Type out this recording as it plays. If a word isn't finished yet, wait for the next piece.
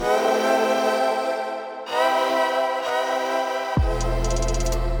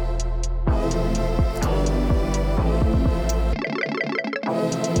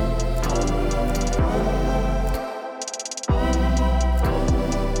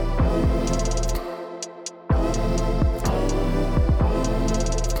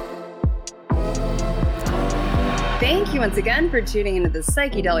Thank you once again for tuning into the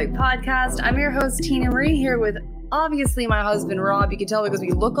Psychedelic Podcast. I'm your host, Tina Marie, here with obviously my husband, Rob. You can tell because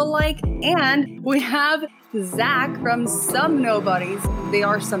we look alike. And we have Zach from Some Nobodies. They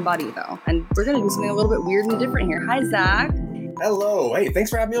are somebody, though. And we're going to do something a little bit weird and different here. Hi, Zach. Hello. Hey, thanks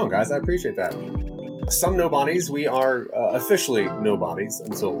for having me on, guys. I appreciate that. Some Nobodies, we are officially nobodies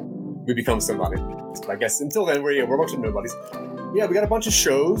until we become somebody. I guess until then, we're a bunch of nobodies. Yeah, we got a bunch of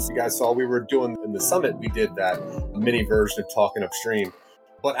shows. You guys saw we were doing in the summit, we did that mini version of Talking Upstream.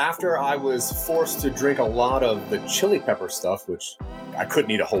 But after I was forced to drink a lot of the chili pepper stuff, which I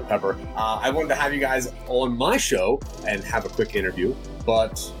couldn't eat a whole pepper, I wanted to have you guys on my show and have a quick interview.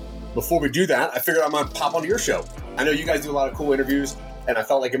 But before we do that, I figured I might pop onto your show. I know you guys do a lot of cool interviews, and I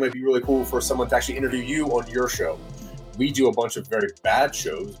felt like it might be really cool for someone to actually interview you on your show. We do a bunch of very bad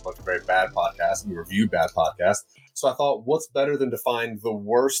shows, a bunch of very bad podcasts, and we review bad podcasts. So I thought, what's better than to find the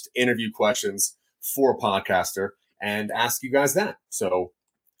worst interview questions for a podcaster and ask you guys that? So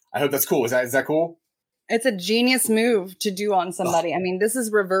I hope that's cool. Is that cool? It's a genius move to do on somebody. I mean, this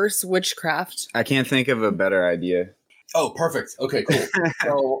is reverse witchcraft. I can't think of a better idea. Oh, perfect. Okay, cool.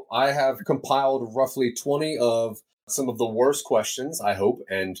 So I have compiled roughly 20 of some of the worst questions, I hope,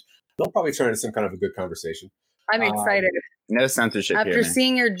 and they'll probably turn into some kind of a good conversation. I'm excited. No censorship After here,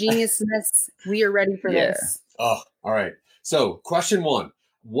 seeing your geniusness, we are ready for this. Oh, all right. So question 1.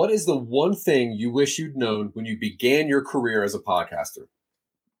 What is the one thing you wish you'd known when you began your career as a podcaster?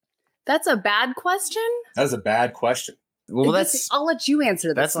 That's a bad question? That is a bad question. Well, I'll let you answer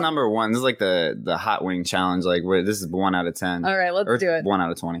this. That's one. number one. This is like the hot wing challenge. Like this is 1 out of 10. All right, let's do it. 1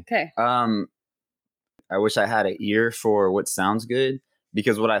 out of 20. Okay. I wish I had an ear for what sounds good,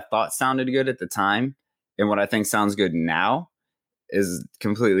 because what I thought sounded good at the time and what I think sounds good now is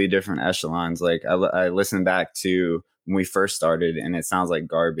completely different echelons. Like I listened back to when we first started and it sounds like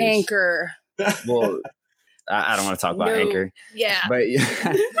garbage. Anchor. Well, I don't want to talk about Anchor. Yeah. But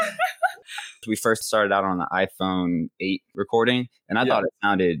yeah. We first started out on the iPhone 8 recording, and I thought it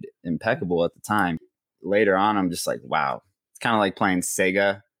sounded impeccable at the time. Later on, I'm just like, wow. It's kind of like playing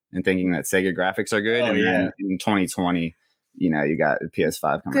Sega and thinking that Sega graphics are good. Then in 2020, you got the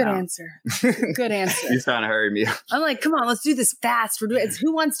PS5 coming out. Good answer. You're trying to hurry me up. I'm like, come on, let's do this fast. It's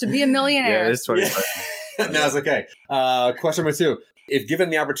Who Wants to Be a Millionaire? Yeah, it's 20. No, it's okay. Question number 2. If given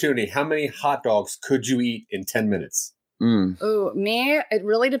the opportunity, how many hot dogs could you eat in 10 minutes? Oh, me? It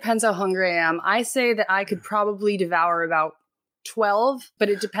really depends how hungry I am. I say that I could probably devour about 12, but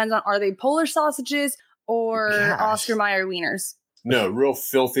it depends on, are they Polish sausages or Oscar Mayer wieners? No, real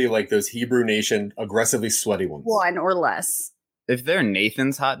filthy, like those Hebrew Nation, aggressively sweaty ones. 1 or less. If they're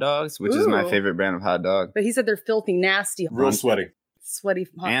Nathan's hot dogs, which is my favorite brand of hot dog. But he said they're filthy, nasty. Real sweaty. Sweaty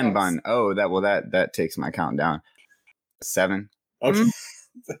hot and dogs. bun. Oh, that takes my count down. 7. Okay.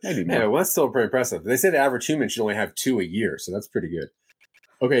 Maybe more. Yeah, well, that's still pretty impressive. They say the average human should only have 2 a year, so that's pretty good.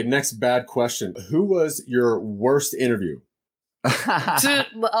 Okay, next bad question. Who was your worst interview?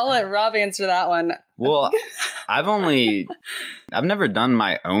 I'll let Rob answer that one. Well, I've never done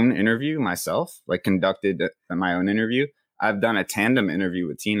my own interview myself, like conducted my own interview. I've done a tandem interview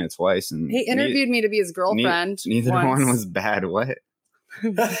with Tina twice, and he interviewed me to be his girlfriend. Neither one was bad. What?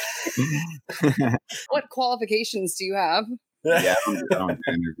 What qualifications do you have? Yeah, I don't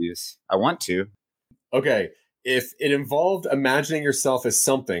do interviews. I want to. Okay, if it involved imagining yourself as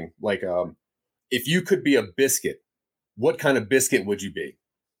something, like if you could be a biscuit, what kind of biscuit would you be?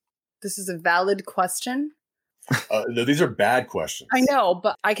 This is a valid question. No, these are bad questions. I know,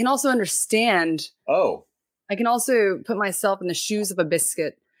 but I can also understand. Oh. I can also put myself in the shoes of a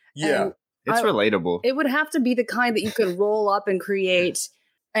biscuit. Yeah. It's relatable. It would have to be the kind that you could roll up and create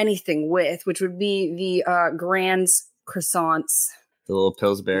anything with, which would be the Grand's croissants. The little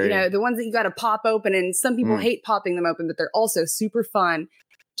Pillsbury. The ones that you got to pop open. And some people hate popping them open, but they're also super fun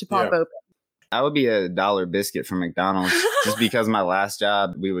to pop open. I would be a $1 biscuit from McDonald's just because my last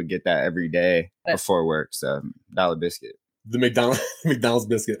job, we would get that every day before work. So $1 biscuit. The McDonald's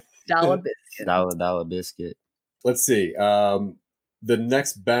biscuit. $1 biscuit. $1 biscuit. Let's see. The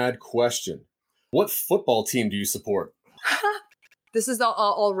next bad question. What football team do you support? This is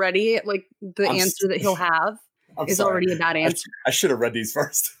already like the answer that he'll have is already a bad answer. I should have read these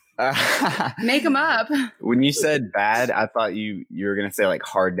first. Make them up. When you said bad, I thought you were going to say like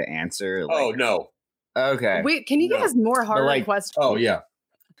hard to answer. Like, oh, no. Okay. Wait, can you give us more hard questions? Oh, yeah.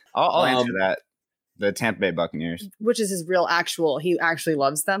 I'll answer that. The Tampa Bay Buccaneers. Which is his real he actually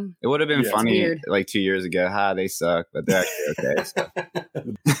loves them. It would have been funny like 2 years ago. They suck, but they're actually okay.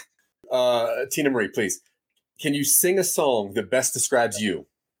 So. Tina Marie, please. Can you sing a song that best describes you?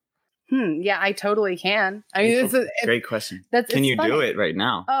 Yeah, I totally can. I mean, it's great question. Can you do it right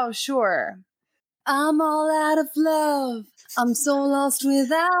now? Oh, sure. I'm all out of love. I'm so lost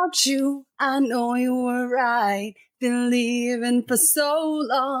without you. I know you were right. Been leaving for so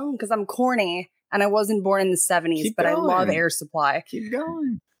long. Because I'm corny and I wasn't born in the 70s, Keep but I love going. Air Supply. Keep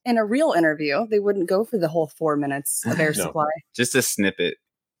going. In a real interview, they wouldn't go for the whole 4 minutes of Air No. Supply. Just a snippet.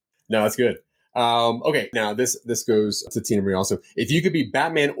 No, it's good. Okay, now this goes to Tina Marie also. If you could be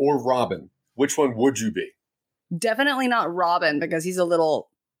Batman or Robin, which one would you be? Definitely not Robin because he's a little...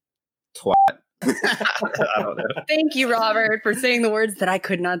 Twat. I don't know. Thank you, Robert, for saying the words that I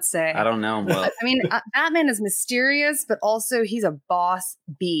could not say. I don't know him well. I mean, Batman is mysterious, but also he's a boss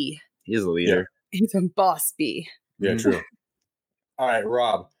bee. He's a leader. He's a boss bee. Yeah, true. All right,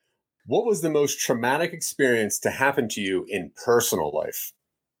 Rob, what was the most traumatic experience to happen to you in personal life?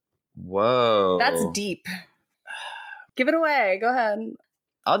 Whoa. That's deep. Give it away. Go ahead.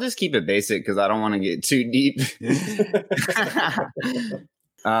 I'll just keep it basic because I don't want to get too deep.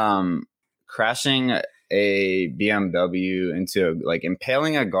 Crashing a BMW into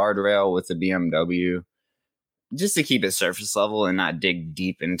impaling a guardrail with a BMW just to keep it surface level and not dig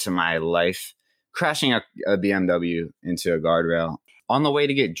deep into my life. Crashing a BMW into a guardrail on the way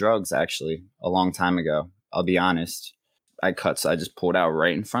to get drugs, actually, a long time ago. I'll be honest. I just pulled out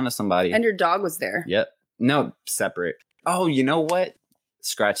right in front of somebody. And your dog was there. Yep. No, separate. Oh, you know what?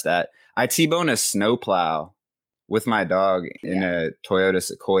 Scratch that. I T-boned a snowplow with my dog in a Toyota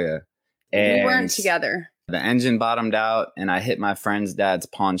Sequoia. And we weren't together. The engine bottomed out and I hit my friend's dad's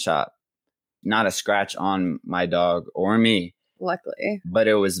pawn shop. Not a scratch on my dog or me. Luckily. But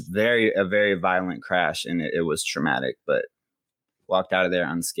it was a very violent crash and it was traumatic, but walked out of there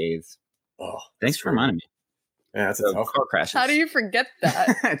unscathed. Oh, thanks for reminding me. Yeah, that's a So, tough car crashes. How do you forget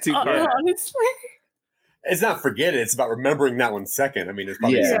that? Too bad. Honestly. It's not forget it. It's about remembering that 1 second. I mean, there's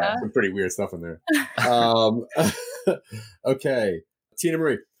probably some pretty weird stuff in there. Okay. Tina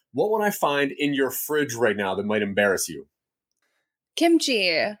Marie, what would I find in your fridge right now that might embarrass you?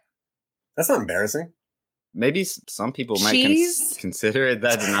 Kimchi. That's not embarrassing. Maybe some people might Cheese? consider it.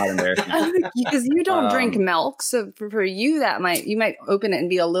 That's not embarrassing. Because you don't drink milk. So for you, you might open it and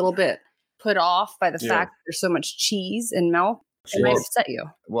be a little bit put off by the fact that there's so much cheese and milk. It might upset you.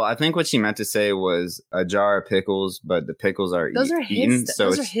 Well, I think what she meant to say was a jar of pickles, but the pickles are eaten. So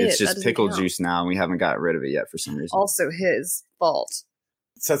it's just pickle juice now, and we haven't got rid of it yet for some reason. Also his fault.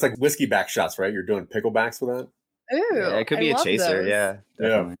 So it's like whiskey back shots, right? You're doing picklebacks with that? Ooh, yeah, it could be a chaser. Those. Yeah,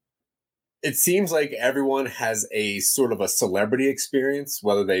 definitely. It seems like everyone has a sort of a celebrity experience,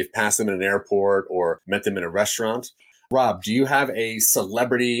 whether they've passed them in an airport or met them in a restaurant. Rob, do you have a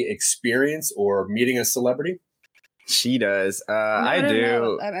celebrity experience or meeting a celebrity? She does. I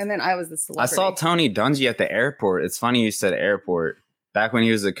do. I mean, I was the celebrity. I saw Tony Dungy at the airport. It's funny you said airport. Back when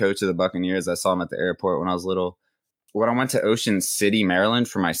he was the coach of the Buccaneers, I saw him at the airport when I was little. When I went to Ocean City, Maryland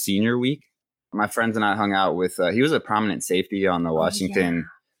for my senior week, my friends and I hung out with, he was a prominent safety on the Washington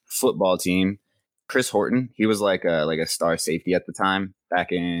football team. Chris Horton, he was like a star safety at the time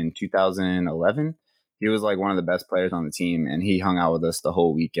back in 2011. He was like one of the best players on the team, and he hung out with us the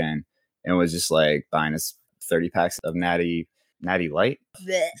whole weekend and was just like buying us 30 packs of Natty Light.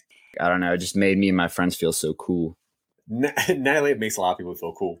 Blech. I don't know. It just made me and my friends feel so cool. Natty Light makes a lot of people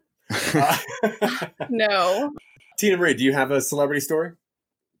feel cool. No. Tina Marie, do you have a celebrity story?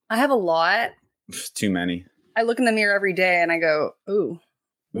 I have a lot. Too many. I look in the mirror every day and I go, ooh.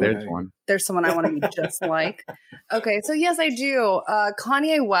 There's one. There's someone I want to be just like. Okay, so yes, I do.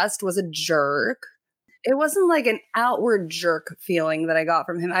 Kanye West was a jerk. It wasn't like an outward jerk feeling that I got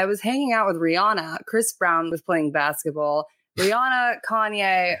from him. I was hanging out with Rihanna. Chris Brown was playing basketball. Rihanna,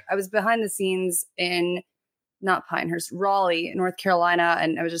 Kanye. I was behind the scenes in, not Pinehurst, Raleigh, North Carolina.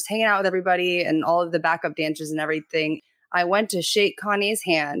 And I was just hanging out with everybody and all of the backup dancers and everything. I went to shake Kanye's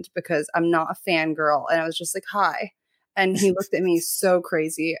hand because I'm not a fangirl. And I was just like, hi. And he looked at me so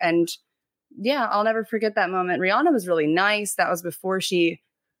crazy. And yeah, I'll never forget that moment. Rihanna was really nice. That was before she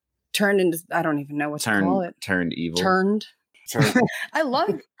turned into, I don't even know what to call it. Turned evil. Turned. I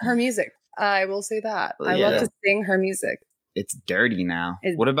love her music. I will say that. I love to sing her music. It's dirty now.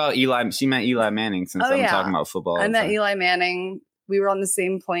 What about Eli? She met Eli Manning since I'm talking about football. I met Eli Manning. We were on the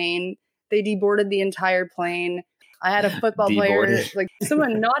same plane. They deboarded the entire plane. I had a football player, like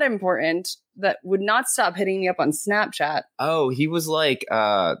someone not important, that would not stop hitting me up on Snapchat. Oh, he was like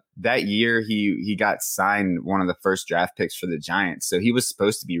that year he got signed one of the first draft picks for the Giants. So he was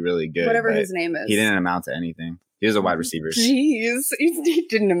supposed to be really good. Whatever his name is. He didn't amount to anything. He was a wide receiver. Jeez. He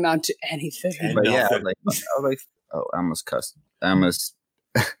didn't amount to anything. But yeah, I almost cussed. I almost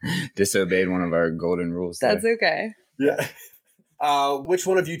disobeyed one of our golden rules. That's okay. Yeah. Which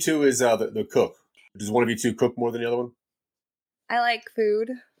one of you two is the cook? Does one of you two cook more than the other one? I like food.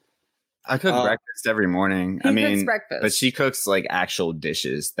 I cook breakfast every morning. He cooks breakfast. But she cooks like actual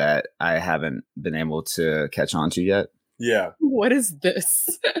dishes that I haven't been able to catch on to yet. Yeah. What is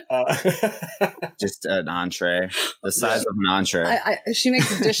this? Just an entree, the size of an entree. She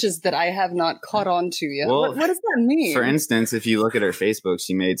makes dishes that I have not caught on to yet. Well, what does that mean? For instance, if you look at her Facebook,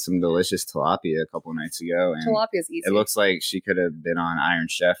 she made some delicious tilapia a couple nights ago. And Tilapia's easy. it looks like she could have been on Iron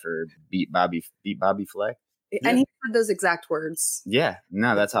Chef or Beat Bobby Flay. And he said those exact words. Yeah,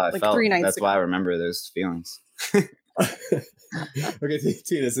 no, that's how I Like felt. 3 nights That's ago. why I remember those feelings. Okay,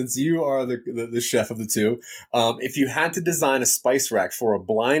 Tina, since you are the chef of the two, if you had to design a spice rack for a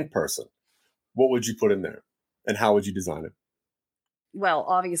blind person, what would you put in there? And how would you design it? Well,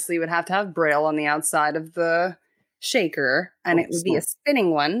 obviously, it would have to have braille on the outside of the shaker, and it would be a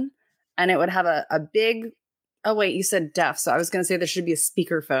spinning one, and it would have a big. Oh wait, you said deaf, so I was going to say there should be a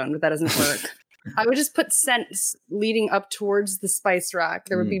speakerphone, but that doesn't work. I would just put scents leading up towards the spice rack.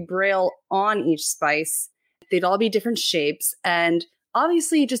 There would be braille on each spice. They'd all be different shapes, and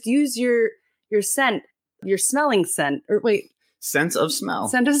obviously, just use your scent, your smelling scent, or wait, Sense of smell.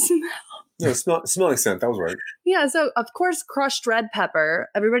 scent of smell. No, smelling scent. That was right. Yeah, so of course, crushed red pepper.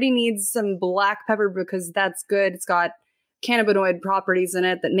 Everybody needs some black pepper because that's good. It's got cannabinoid properties in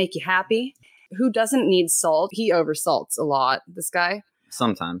it that make you happy. Who doesn't need salt? He oversalts a lot, this guy.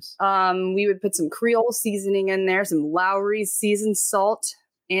 Sometimes. We would put some Creole seasoning in there, some Lowry's seasoned salt,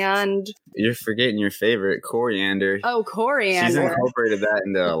 and You're forgetting your favorite, coriander. oh, She's coriander. incorporated that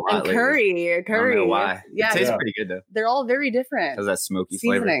into a lot And lately. curry. I don't know why. Yeah, It tastes Yeah. pretty good though. they're all very different. Has that smoky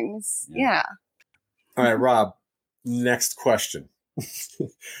flavor. Seasonings. Yeah. Yeah. All right, Rob. Next question.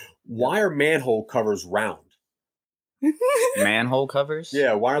 Why are manhole covers round? Manhole covers?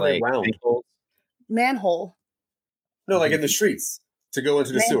 Yeah, why are they Like round? pinkles? Manhole. No, like in the streets to go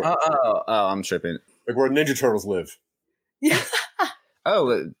into the sewer, Oh, I'm tripping. like where Ninja Turtles live. Yeah.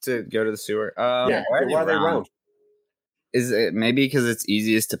 Oh, to go to the sewer. Yeah, why why are they round? Is it maybe because it's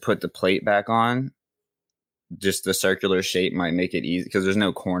easiest to put the plate back on? Just the circular shape might make it easy because there's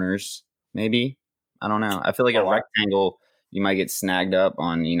no corners. Maybe I don't know. I feel like a rectangle you might get snagged up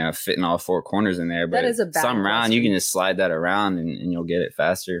on, fitting all 4 corners in there. But That is a bad some round you question. can just slide that around and you'll get it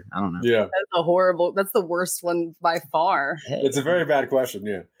faster. I don't know. Yeah, That's the worst one by far. it's a very bad question.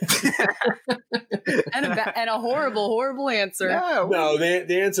 Yeah. And a horrible answer. No,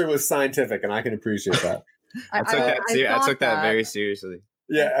 the answer was scientific, and I can appreciate that. I took that very seriously.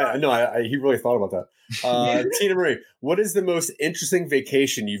 Yeah, no, he really thought about that. Tina Marie, what is the most interesting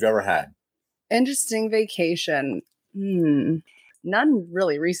vacation you've ever had? Interesting vacation. None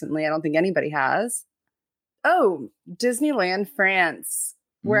really recently. I don't think anybody has. Oh, Disneyland France,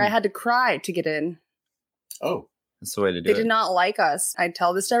 where I had to cry to get in. Oh, That's the way to do They it. did not like us. I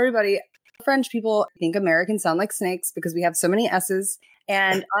tell this to everybody. French people think Americans sound like snakes because we have so many S's.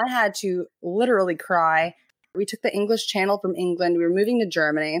 And I had to literally cry. We took the English Channel from England. We were moving to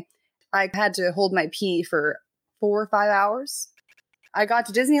Germany. I had to hold my pee for 4 or 5 hours. I got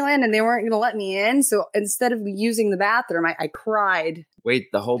to Disneyland and they weren't going to let me in. So instead of using the bathroom, I cried. Wait,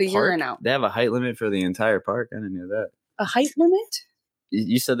 the whole The park? urine out. They have a height limit for the entire park? I didn't know that. A height limit?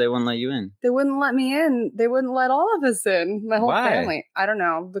 You said they wouldn't let you in. They wouldn't let me in. They wouldn't let all of us in. My whole Why? family. I don't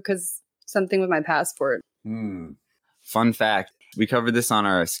know, because something with my passport. Fun fact. We covered this on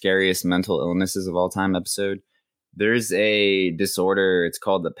our scariest mental illnesses of all time episode. There's a disorder, it's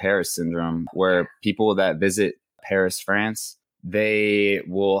called the Paris syndrome, where people that visit Paris, France, they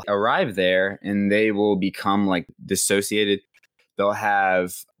will arrive there and they will become like dissociated. They'll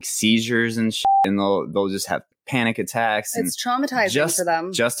have seizures and shit, and they'll just have panic attacks. And It's traumatizing for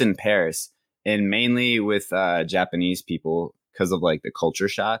them. just in Paris, and mainly with Japanese people because of like the culture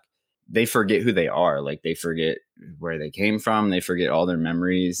shock. They forget who they are. Like they forget where they came from. They forget all their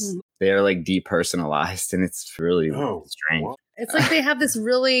memories. Mhm. They are like depersonalized, and it's really strange. wow. It's like they have this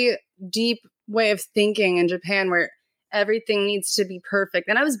really deep way of thinking in Japan where everything needs to be perfect.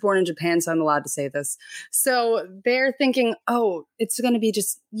 And I was born in Japan, so I'm allowed to say this. So they're thinking, oh, it's going to be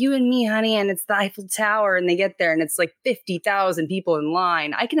just you and me, honey, and it's the Eiffel Tower. And they get there and it's like 50,000 people in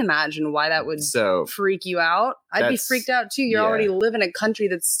line. I can imagine why that would So freak you out. I'd be That's- freaked out too. You yeah. already live in a country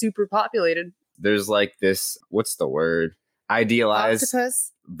that's super populated. there's like this, what's the word? Idealized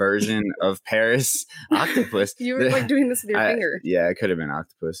Octopus. version of Paris. Octopus. You were like doing this with your finger. Yeah, it could have been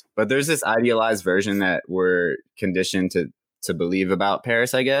octopus. But there's this idealized version that we're conditioned to believe about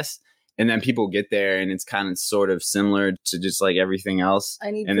Paris, I guess. And then people get there and it's kind of sort of similar to just like everything else.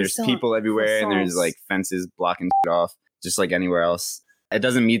 I need And there's croissant- people everywhere and there's croissants. like fences blocking shit off, just like anywhere else. It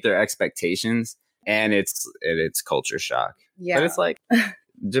doesn't meet their expectations and it's culture shock. Yeah. But it's like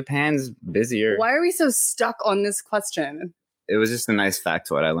Japan's busier. Why are we so stuck on this question? it was just a nice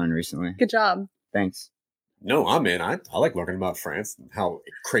factoid I learned recently. Good job. Thanks. No, I'm in. I like learning about France and how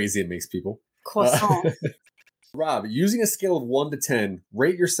crazy it makes people. Croissant. Rob, using a scale of 1 to 10,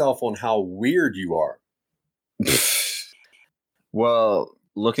 rate yourself on how weird you are. Well,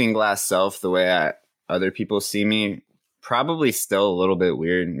 looking glass self, the way other people see me, probably still a little bit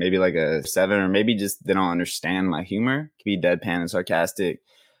weird. Maybe like a 7, or maybe just they don't understand my humor. Could be deadpan and sarcastic.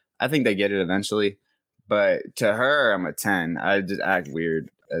 I think they get it eventually. But to her, I'm a 10. I just act weird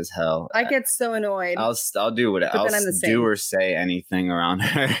as hell. I get so annoyed. I'll do what I'll do or say anything around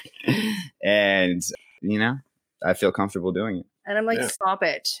her. And, I feel comfortable doing it. And I'm like, stop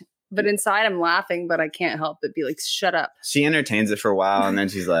it. But inside I'm laughing, but I can't help but be like, shut up. She entertains it for a while, and then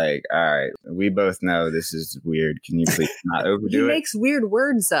she's like, all right, we both know this is weird. Can you please not overdo it? He makes weird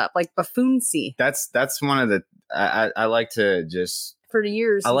words up, like buffoonsy. That's one of the, I like to just. For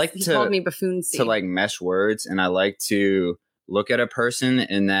years, he called me buffoonsy. To like mesh words, and I like to look at a person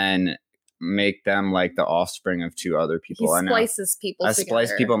and then make them like the offspring of 2 other people. He splices people together.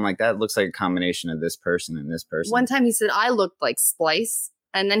 Splice people. I'm like, that looks like a combination of this person and this person. One time he said I looked like Splice,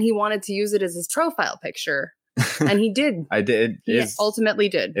 and then he wanted to use it as his profile picture. And he did. I did. He ultimately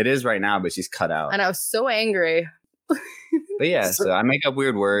did. It is right now, but she's cut out. And I was so angry. But yeah, so I make up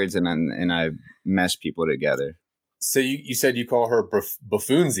weird words and I mesh people together. So you said you call her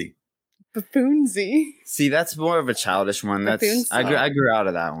buffoonsy. Buffoonsy. See, that's more of a childish one. I grew out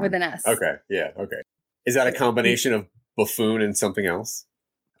of that one. With an S. Okay. Yeah. Okay. Is that a combination of buffoon and something else?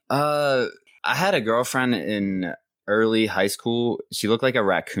 I had a girlfriend in early high school. She looked like a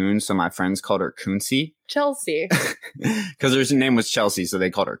raccoon, so my friends called her Coonsy. Chelsea. Because her name was Chelsea, so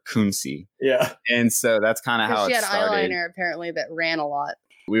they called her Coonsy. Yeah. And so that's kind of how it started. She had eyeliner, apparently, that ran a lot.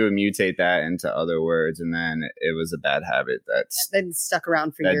 We would mutate that into other words, and then it was a bad habit that stuck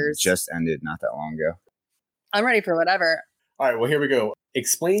around for years. Just ended not that long ago. I'm ready for whatever. All right, well, here we go.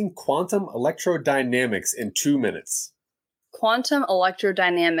 Explain quantum electrodynamics in 2 minutes. Quantum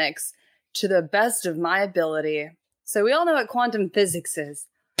electrodynamics to the best of my ability. So we all know what quantum physics is.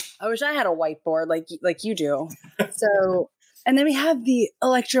 I wish I had a whiteboard like you do. And then we have the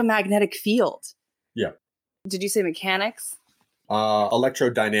electromagnetic field. Yeah. Did you say mechanics?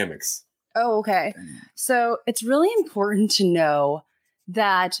 Electrodynamics. Oh, okay. So it's really important to know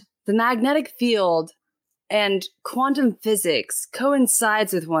that the magnetic field and quantum physics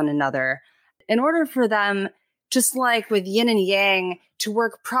coincides with one another. In order for them, just like with yin and yang, to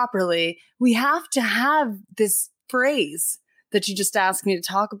work properly, we have to have this phrase that you just asked me to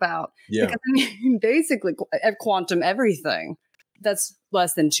talk about. Yeah. Because basically, quantum everything. That's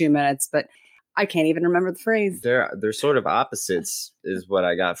less than 2 minutes, but I can't even remember the phrase. They're sort of opposites is what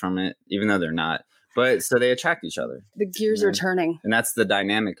I got from it, even though they're not. But so they attract each other. The gears are turning. And that's the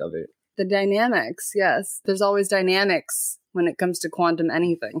dynamic of it. The dynamics, yes. There's always dynamics when it comes to quantum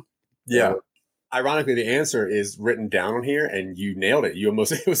anything. Yeah. Ironically, the answer is written down on here, and you nailed it.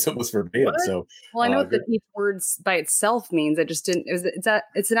 It was almost verbatim. What? So, well, I know what each word by itself means. I just didn't.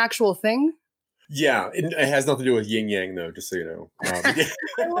 It's an actual thing. Yeah, it has nothing to do with yin yang, though. Just so you know. I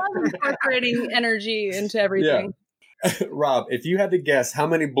love incorporating energy into everything. Yeah. Rob, if you had to guess, how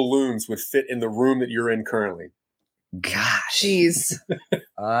many balloons would fit in the room that you're in currently? Gosh, jeez.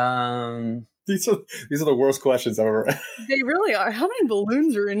 These are the worst questions I've ever. They really are. How many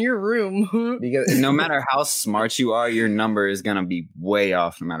balloons are in your room? Because no matter how smart you are, your number is gonna be way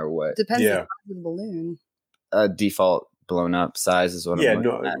off no matter what. Depends on the size of the balloon. Default blown up size is what I'm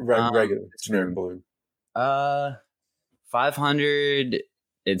looking at. Regular generic balloon.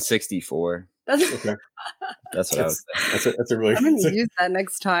 564. Okay. That's what I was saying. That's a really. I'm gonna use that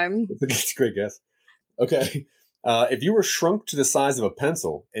next time. That's a great guess. Okay. If you were shrunk to the size of a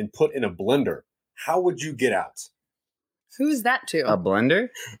pencil and put in a blender, how would you get out? Who's that to? A blender?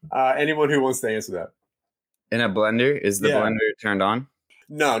 Anyone who wants to answer that. In a blender? Is the blender turned on?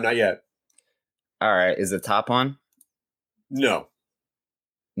 No, not yet. All right. Is the top on? No.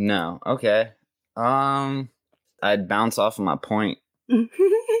 No. Okay. I'd bounce off of my point.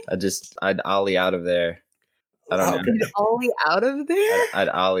 I'd ollie out of there. I don't know. You'd ollie out of there? I'd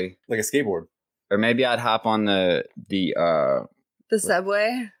ollie. Like a skateboard. Or maybe I'd hop on the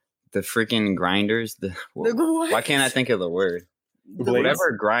subway. The freaking grinders. Why can't I think of the word?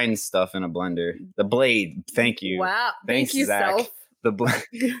 Whatever grinds stuff in a blender. The blade. Thank you. Wow. Thanks, Thank you, Zach. Self.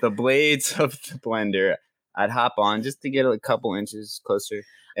 The blades of the blender. I'd hop on just to get a couple inches closer,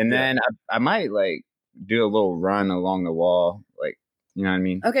 and then I might like do a little run along the wall, like you know what I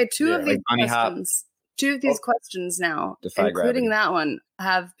mean. Okay, two of these bunny questions. Two of these questions now, Defy including gravity. that one,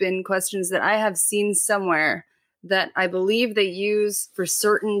 have been questions that I have seen somewhere that I believe they use for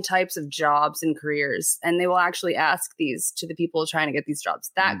certain types of jobs and careers. And they will actually ask these to the people trying to get these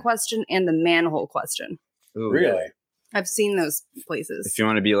jobs. That question and the manhole question. Ooh, Really? I've seen those places. If you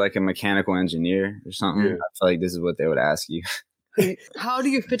want to be like a mechanical engineer or something, Yeah. I feel like this is what they would ask you. How do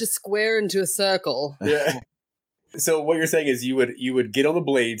you fit a square into a circle? Yeah. So what you're saying is you would get on the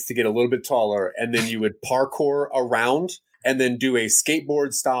blades to get a little bit taller, and then you would parkour around, and then do a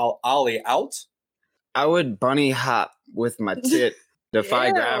skateboard style ollie out. I would bunny hop with my tit, defy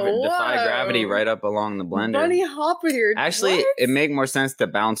Ew, gravity whoa. right up along the blender. Bunny hop with your Actually, what? it make more sense to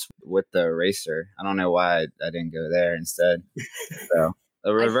bounce with the eraser. I don't know why I didn't go there instead. So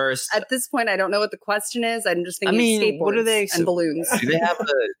a reverse. At this point, I don't know what the question is. I'm just thinking skateboards what do they and balloons. Do they have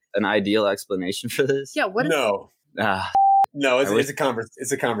an ideal explanation for this? Yeah, what is No, Ah, no, I wish-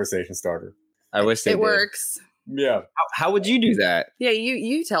 it's a conversation starter. I wish they it did. works. Yeah. How would you do that? Yeah,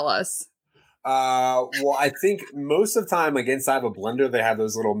 you tell us. Well, I think most of the time, like inside of a blender, they have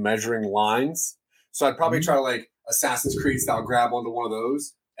those little measuring lines. So I'd probably try to like Assassin's Creed style grab onto one of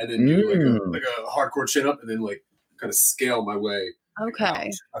those, and then do like a hardcore chin up, and then like kind of scale my way. Okay. out,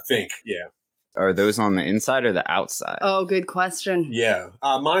 I think. Yeah. Are those on the inside or the outside? Oh, good question. Yeah.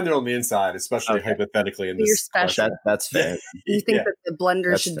 Mine are on the inside, especially Okay. hypothetically in You're this. special. That's fair. You think Yeah. that the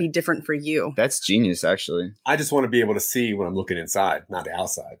blender That's should fair. be different for you? That's genius, actually. I just want to be able to see when I'm looking inside, not the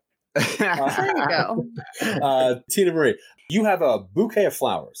outside. There you go. Tina Marie, you have a bouquet of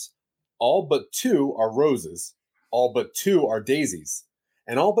flowers. All but 2 are roses. All but 2 are daisies.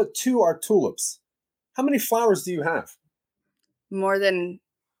 And all but 2 are tulips. How many flowers do you have? More than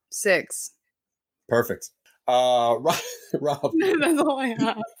 6. Perfect. Rob. That's all I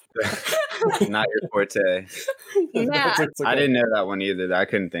have. Not your forte. Matt. It's I okay. didn't know that one either. I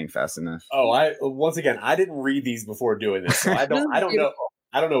couldn't think fast enough. Oh, once again, I didn't read these before doing this, so I don't know.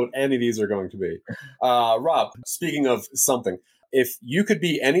 I don't know what any of these are going to be. Rob, speaking of something, if you could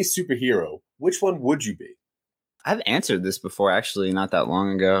be any superhero, which one would you be? I've answered this before, actually, not that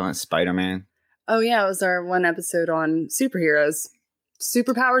long ago. Spider-Man. Oh, yeah. It was our one episode on superheroes,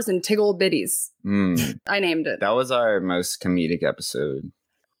 superpowers, and tiggle bitties. I named it. That was our most comedic episode.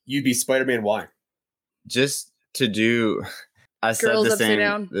 You'd be Spider-Man. Why? Just to do, I said Girls the upside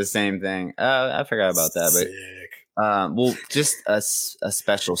down. same thing. I forgot about that, Sick. but well, just a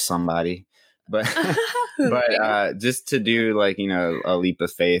special somebody, but just to do like a leap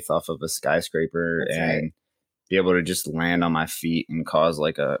of faith off of a skyscraper. That's and right. be able to just land on my feet and cause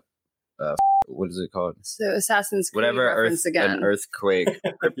like a what is it called? So Assassin's Creed Whatever reference again. an earthquake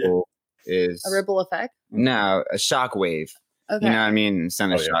ripple is. A ripple effect. No, a shock wave. Okay. You know what I mean?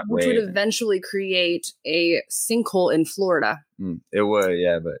 Send a Oh, yeah. shock Which would wave. eventually create a sinkhole in Florida. It would,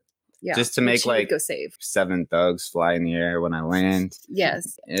 yeah, but Yeah. just to which make you would like go save. 7 thugs fly in the air when I land.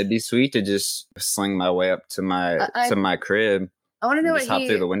 Yes. It'd be sweet to just sling my way up to my crib I want to and know just hop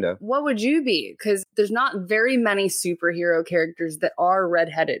through the window. what would you be? Because there's not very many superhero characters that are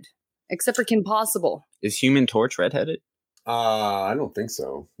redheaded, except for Kim Possible. Is Human Torch redheaded? I don't think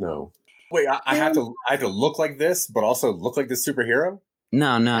so. No. Wait, I have to look like this, but also look like this superhero. No.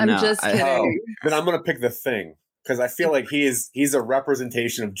 I'm just kidding. Then I'm gonna pick the Thing because I feel like he's a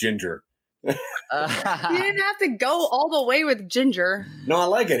representation of Ginger. You didn't have to go all the way with Ginger. No, I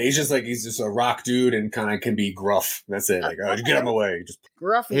like it. He's just a rock dude and kind of can be gruff. That's it. Like, oh, get him away. Just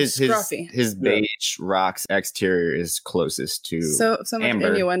Gruffy, scruffy. his beige rocks exterior is closest to So much Amber.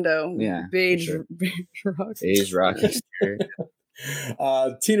 innuendo. Yeah, Beige, for sure. beige rock. beige rock exterior.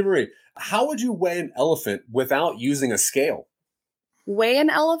 Tina Marie, how would you weigh an elephant without using a scale? Weigh an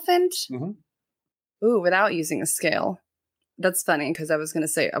elephant? Mhm. Ooh, without using a scale. That's funny because I was going to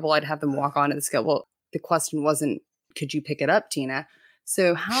say, well, I'd have them walk onto the scale. Well, the question wasn't, could you pick it up, Tina?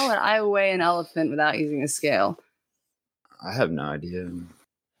 So how would I weigh an elephant without using a scale? I have no idea.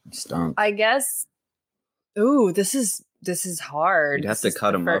 Stunk. I guess. Ooh, this is hard. You'd have This to is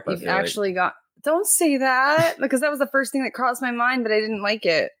cut the 'em up, I You've feel like. actually got. Don't say that because that was the first thing that crossed my mind, but I didn't like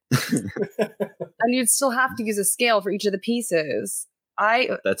it. And you'd still have to use a scale for each of the pieces.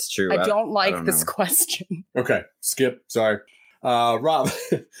 I That's true. don't like don't this know. question. Okay, skip. Sorry. Rob,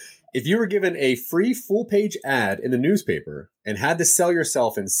 if you were given a free full-page ad in the newspaper and had to sell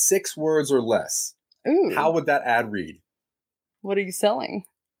yourself in 6 words or less, Ooh, how would that ad read? what are you selling?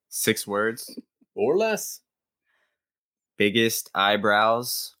 6 words. Or less? Biggest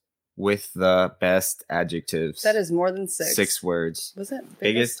eyebrows with the best adjectives. That is more than 6. 6 words. Was it?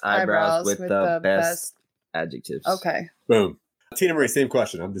 Biggest eyebrows with the best adjectives. Okay. Boom. Tina Marie, same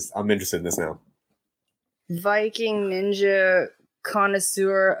question. I'm interested in this now. Viking ninja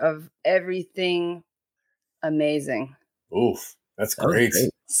connoisseur of everything amazing. Oof, that's That was great.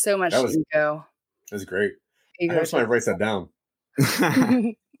 great. So much That was- ego. That's great. You I hope somebody writes that down.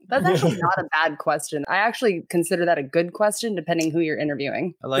 That's actually not a bad question. I actually consider that a good question, depending who you're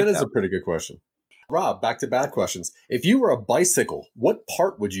interviewing. I like That is a pretty good question. Rob, back to bad questions. If you were a bicycle, what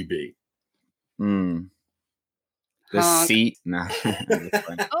part would you be? The Honk. seat. Nah.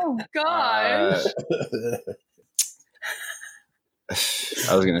 Oh gosh.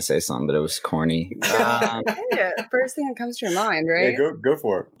 I was gonna say something, but it was corny. Yeah, first thing that comes to your mind, right? Yeah, go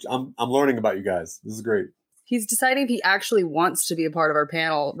for it. I'm learning about you guys. This is great. He's deciding if he actually wants to be a part of our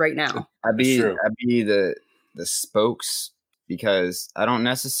panel right now. I'd be true. the spokes because I don't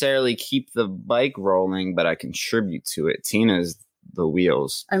necessarily keep the bike rolling, but I contribute to it. Tina's the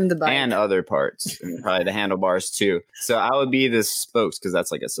wheels I'm the bike. and other parts, and probably the handlebars too. So I would be the spokes because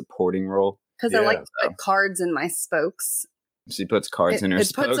that's like a supporting role. Because I like Yeah. to put cards in my spokes. She puts cards in her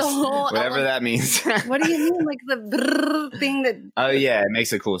It puts spokes, a whole whatever element- that means. What do you mean? Like the brrr thing that Oh yeah, it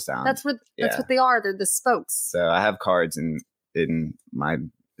makes a cool sound. that's what yeah. they are. They're the spokes. So I have cards in my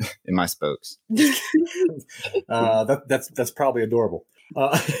spokes. That's probably adorable.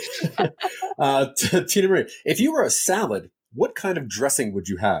 Tina Marie, if you were a salad, what kind of dressing would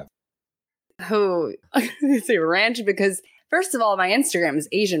you have? Oh, I say ranch because first of all, my Instagram is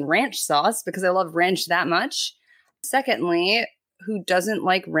Asian ranch sauce because I love ranch that much. Secondly, who doesn't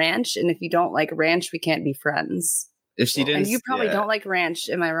like ranch? And if you don't like ranch, we can't be friends. If she didn't, And you probably yeah. don't like ranch.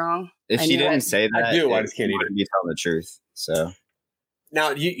 Am I wrong? If I she knew didn't it. say that, I do, I just can't eat it. You tell the truth. So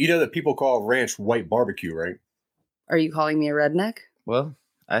Now, you know that people call ranch white barbecue, right? Are you calling me a redneck? well,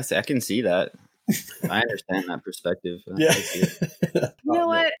 I can see that. I understand that perspective. I see it. You know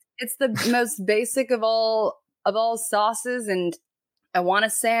what? It's the most basic of all sauces, and I want to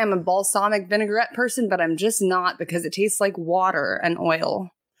say I'm a balsamic vinaigrette person, but I'm just not because it tastes like water and oil.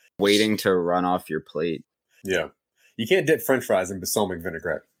 Waiting to run off your plate. Yeah. You can't dip french fries in balsamic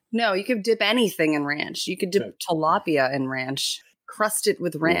vinaigrette. No, you could dip anything in ranch. You could dip tilapia in ranch, crust it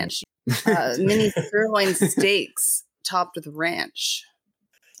with ranch, mini sirloin steaks topped with ranch.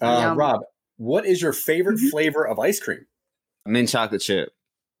 Yum. Rob, what is your favorite flavor of ice cream? Mint chocolate chip.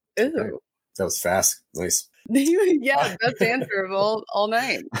 Ooh. That was fast. Nice. Yeah, best answer of all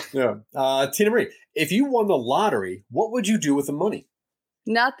night. Yeah. Tina Marie, if you won the lottery, what would you do with the money?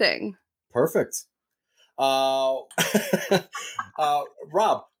 Nothing. Perfect.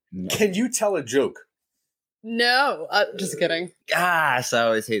 Rob, can you tell a joke? No, just kidding. Gosh, I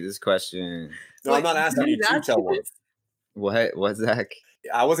always hate this question. No, I'm not asking you to tell one. What's that?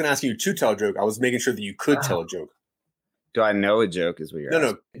 I wasn't asking you to tell a joke. I was making sure that you could tell a joke. Do I know a joke? Is what you're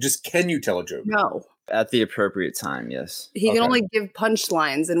asking? No. Just can you tell a joke? No. At the appropriate time, yes. He Okay. can only give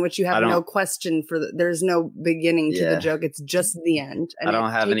punchlines in which you I have don't- no question for there's no beginning to Yeah. the joke. It's just the end. I don't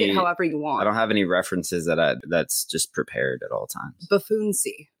have take any- it however you want. I don't have any references that's just prepared at all times.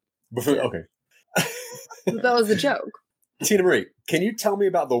 Buffoonsy. Okay. That was the joke. Tina Marie, can you tell me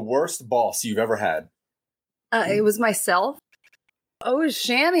about the worst boss you've ever had? It was myself. Oh, it was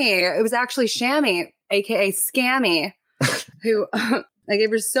Shammy. It was actually Shammy, aka Scammy, who I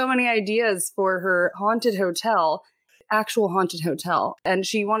gave her so many ideas for her haunted hotel, actual haunted hotel. And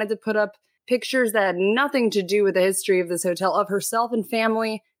she wanted to put up pictures that had nothing to do with the history of this hotel, of herself and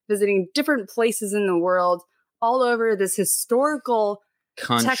family visiting different places in the world, all over this historical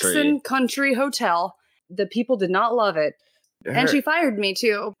Texan country hotel. The people did not love it. And she fired me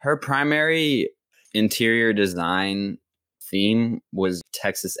too. Her primary interior design theme was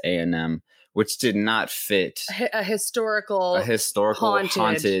Texas A&M, which did not fit A historical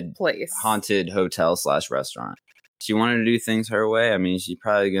haunted place. haunted hotel / restaurant. She wanted to do things her way. I mean, she's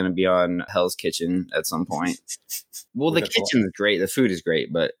probably going to be on Hell's Kitchen at some point. Well, the kitchen is great. The food is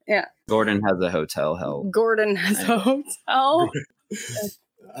great, but Yeah. Gordon has a hotel hell. Gordon has a hotel.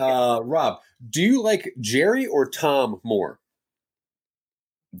 Rob, do you like Jerry or Tom more?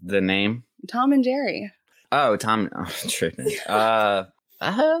 The name? Tom and Jerry. Oh, Tom. Oh, tripping.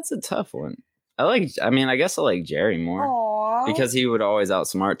 That's a tough one. I guess I like Jerry more Aww. because he would always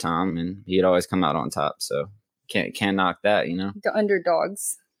outsmart Tom and he'd always come out on top. So can't knock that, you know? The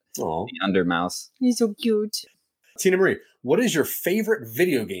underdogs. Oh, The undermouse. He's so cute. Tina Marie, what is your favorite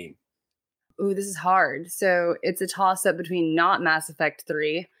video game? Ooh, this is hard. So it's a toss up between not Mass Effect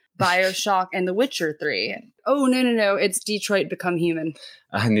 3, Bioshock, and The Witcher 3. Oh, no. It's Detroit Become Human.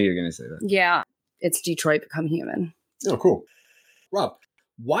 I knew you were going to say that. Yeah, it's Detroit Become Human. Oh, cool. Rob,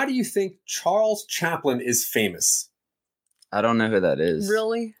 why do you think Charles Chaplin is famous? I don't know who that is.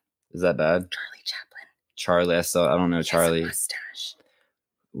 Really? Is that bad? Charlie Chaplin. Charlie. I don't know Charlie. He has a mustache.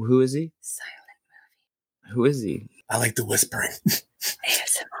 Who is he? Silent Who is he? I like the whispering.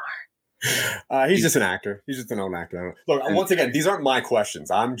 ASMR. He's just an actor. He's just an old actor. Look, once again, these aren't my questions.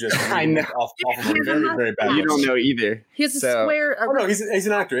 I'm just I know. off of a very, very bad You don't list. know either. He has a So- square. Oh, no, he's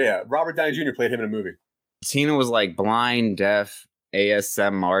an actor, yeah. Robert Downey Jr. played him in a movie. Tina was like blind, deaf,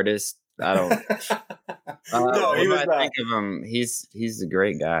 ASM artist. I don't. No, he was. I think of him. He's a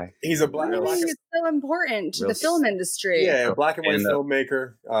great guy. He's a black. Why do you black think it's so important to Real the film industry? yeah, black and white And,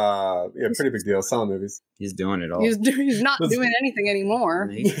 filmmaker. Yeah, pretty big deal. Selling movies. He's doing it all. He's not doing anything anymore.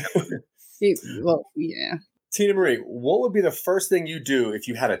 Well, yeah. Tina Marie, what would be the first thing you do if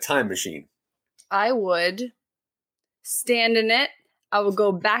you had a time machine? I would stand in it. I would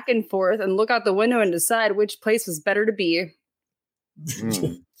go back and forth and look out the window and decide which place was better to be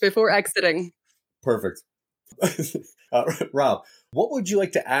before exiting. Perfect. Rob, what would you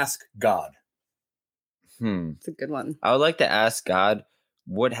like to ask God? It's a good one. I would like to ask God,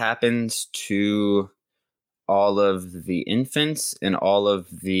 what happens to all of the infants and all of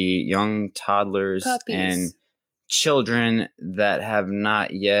the young toddlers Puppies. and children that have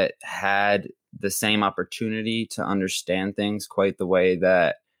not yet had the same opportunity to understand things quite the way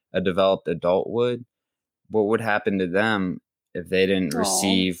that a developed adult would? What would happen to them if they didn't Aw.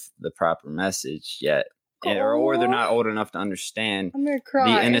 receive the proper message yet? Or they're not old enough to understand. I'm gonna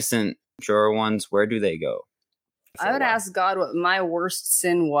cry. The innocent, pure ones, where do they go? I would ask God what my worst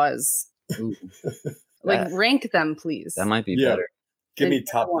sin was. Ooh, Like, that- rank them, please. that might be Yeah. better. Give me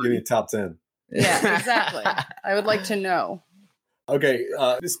Pick one. top 10. Yeah, exactly. I would like to know. Okay,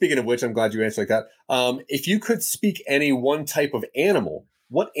 speaking of which, I'm glad you answered like that. If you could speak any one type of animal,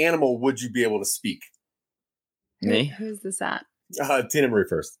 what animal would you be able to speak? Me? Who's this at? Tina Marie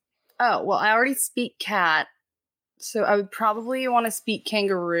first. Oh, well, I already speak cat. So I would probably want to speak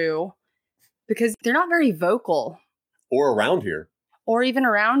kangaroo because they're not very vocal Or around here. or even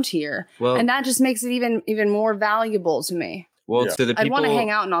around here. Well, And that just makes it even more valuable to me. well, Yeah. to the I'd people, want to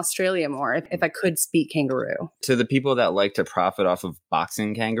hang out in Australia more if I could speak kangaroo. to the people that like to profit off of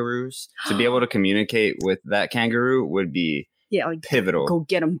boxing kangaroos, to be able to communicate with that kangaroo would be Yeah, like pivotal. go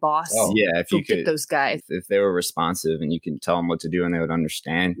get them, boss. Oh. Yeah, if Go you get could, those guys. if they were responsive and you can tell them what to do and they would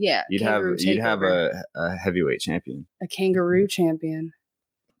understand, Yeah, you'd have takeover. a heavyweight champion. a kangaroo champion.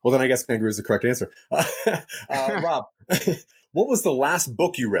 Well, then I guess kangaroo is the correct answer. Rob, what was the last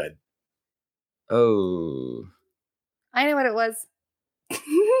book you read? Oh, I know what it was.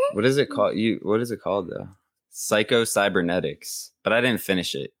 what is it called? What is it called though? Psycho Cybernetics. But I didn't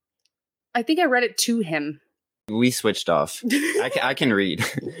finish it. I think I read it to him. We switched off. I can read,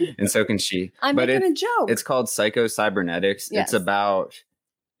 and so can she. I'm but making a joke. it's called Psycho Cybernetics. Yes. It's about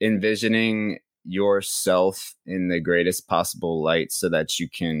envisioning yourself in the greatest possible light so that you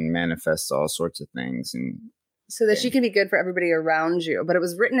can manifest all sorts of things. And so that she can be good for everybody around you. But it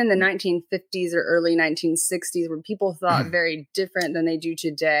was written in the 1950s or early 1960s where people thought very different than they do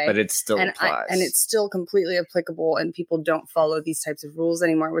today. but it still applies. and it's still completely applicable, and people don't follow these types of rules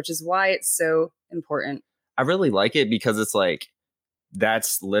anymore, which is why it's so important. I really like it because it's like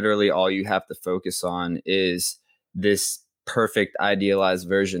that's literally all you have to focus on is this perfect idealized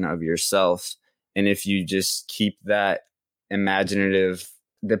version of yourself. And if you just keep that imaginative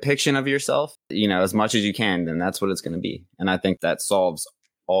depiction of yourself, as much as you can, then that's what it's going to be. And I think that solves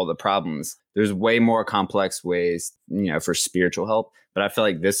all the problems. There's way more complex ways, for spiritual help, but I feel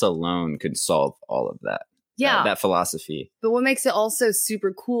like this alone could solve all of that. Yeah. That philosophy. But what makes it also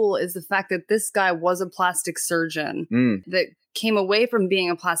super cool is the fact that this guy was a plastic surgeon that came away from being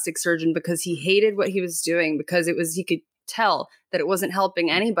a plastic surgeon because he hated what he was doing, because he could tell that it wasn't helping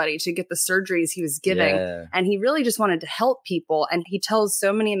anybody to get the surgeries he was giving. Yeah. And he really just wanted to help people. And he tells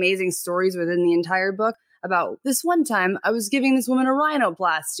so many amazing stories within the entire book about this one time I was giving this woman a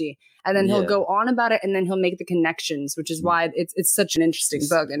rhinoplasty. And then he'll Yeah. go on about it, and then he'll make the connections, which is why it's such an interesting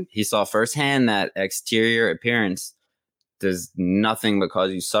book. And He saw firsthand that exterior appearance does nothing but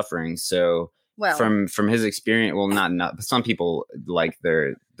cause you suffering. So well, from his experience, well, not but some people like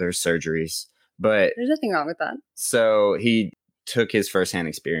their surgeries, but there's nothing wrong with that. so he took his firsthand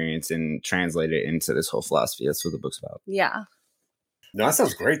experience and translated it into this whole philosophy. That's what the book's about. Yeah. No, that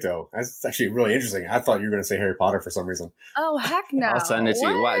sounds great, though. That's actually really interesting. I thought you were going to say Harry Potter for some reason. Oh, heck no. I'll send it to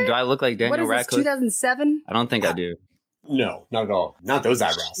you. Why, do I look like What Daniel is this, Radcliffe? 2007? I don't think I do. No, not at all. Not those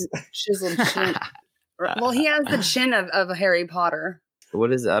eyebrows. Chiseled chin. Well, he has the chin of Harry Potter.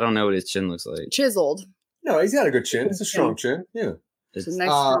 What is it? I don't know what his chin looks like. Chiseled. No, he's got a good chin. It's a strong chin. Yeah. It's It's a nice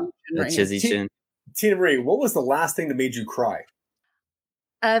Uh, strong chin a right here. chizzy chin. Tina Marie, what was the last thing that made you cry?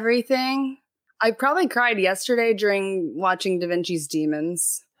 Everything. I probably cried yesterday during watching Da Vinci's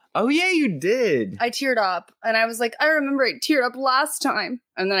Demons. Oh yeah, you did. I teared up, and I was like, I remember I teared up last time.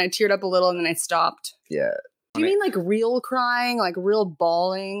 And then I teared up a little, and then I stopped. Yeah. Do you mean like real crying, like real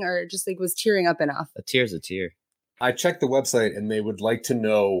bawling, or just like was tearing up enough? A tear's a tear. I checked the website and they would like to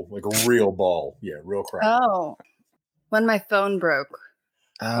know like a real ball. Yeah, real crap. Oh, when my phone broke.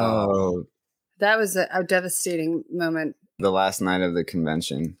 Oh, That was a devastating moment. the last night of the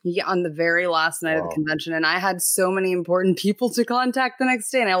convention. Yeah, on the very last night of Wow. the convention. And I had so many important people to contact the next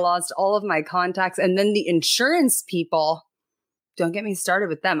day, and I lost all of my contacts. And then the insurance people, don't get me started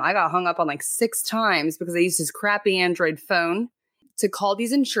with them. I got hung up on like 6 times because I used his crappy Android phone to call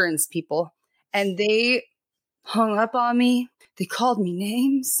these insurance people. And they hung up on me. They called me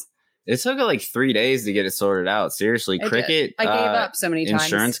names. It took like 3 days to get it sorted out. Seriously, I did. Cricket. I gave up so many times.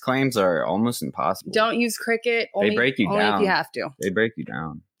 Insurance claims are almost impossible. Don't use Cricket. Only, break you only down. if you have to. They break you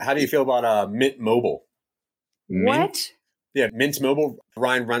down. How do you feel about Mint Mobile? What? Yeah, Mint Mobile,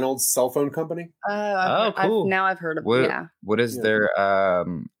 Ryan Reynolds' cell phone company. Oh, cool. Now I've heard of What, yeah. what is Yeah. their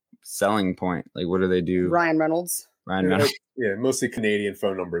selling point? Like, what do they do? Ryan Reynolds. Ryan Yeah, Reynolds. yeah, mostly Canadian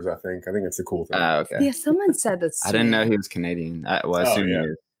phone numbers. I think it's a cool thing. Okay. Yeah, someone said this. I to didn't me. know he was Canadian. I Oh, assume yeah. he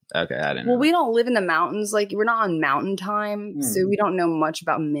is. Okay, I didn't Well, know. we don't live in the mountains. Like we're not on mountain time, so we don't know much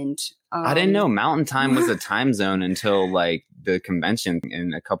about Mint. I didn't know Mountain Time was a time zone until like the convention,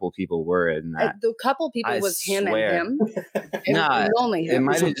 and a couple people were in that. The couple people I was him swear. and him. And Nah, it was only It him.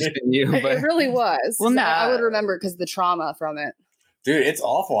 might have just been you, It but really was. Well, So I nah. would remember because the trauma from it. Dude, it's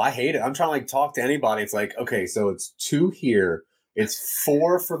awful. I hate it. I'm trying to like talk to anybody. It's like, okay, so it's 2 here. It's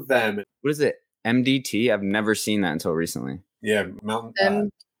 4 for them. what is it? MDT? I've never seen that until recently. Yeah, Mountain.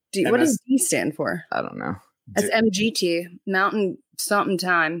 What MS does D stand for? I don't know. It's MGT, Mountain Something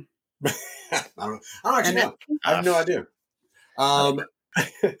Time. I don't actually know. I have no idea.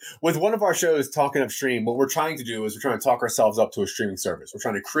 With one of our shows, Talking Upstream, what we're trying to do is we're trying to talk ourselves up to a streaming service. We're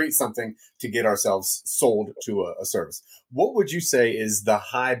trying to create something to get ourselves sold to a service. What would you say is the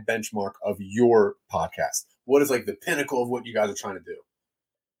high benchmark of your podcast? What is like the pinnacle of what you guys are trying to do?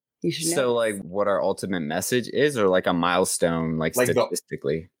 You should know. So, like, what our ultimate message is, or like a milestone, like Like the-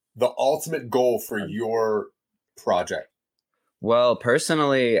 statistically? The ultimate goal for your project. Well,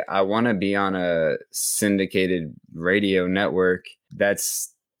 personally, I want to be on a syndicated radio network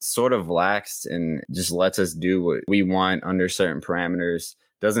that's sort of lax and just lets us do what we want under certain parameters,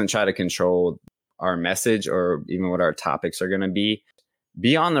 doesn't try to control our message or even what our topics are going to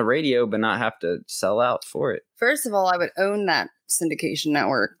be on the radio, but not have to sell out for it. First of all, I would own that syndication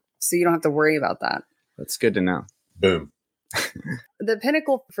network, so you don't have to worry about that. That's good to know. Boom. The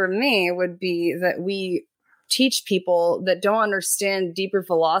pinnacle for me would be that we teach people that don't understand deeper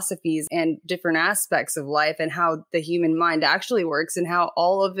philosophies and different aspects of life and how the human mind actually works and how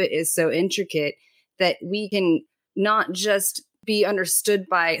all of it is so intricate that we can not just be understood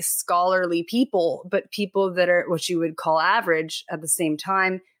by scholarly people, but people that are what you would call average at the same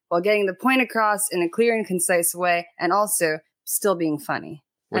time, while getting the point across in a clear and concise way and also still being funny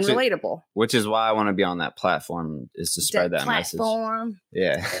and relatable. Which is why I want to be on that platform, is to spread that platform.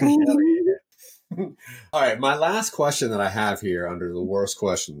 message. Yeah. All right, my last question that I have here under the worst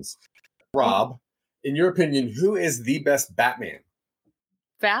questions. Rob, in your opinion, who is the best Batman?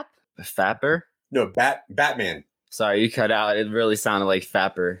 Fap? Fapper? No, Batman. Sorry, you cut out. It really sounded like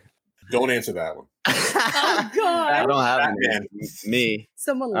Fapper. Don't answer that one. Oh, God. I don't have Batman. me.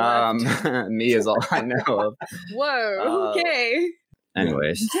 Someone left. Me is all I know of. Whoa, okay.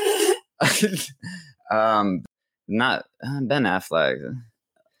 Anyways, not Ben Affleck.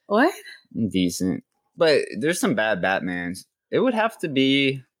 What? Decent, but there's some bad Batmans. It would have to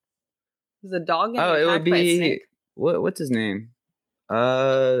be. There's a dog Oh, it would attacked by a be snake. what's his name?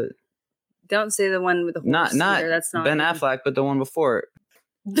 Don't say the one with the horse. Not either. That's not Ben good. Affleck, but the one before.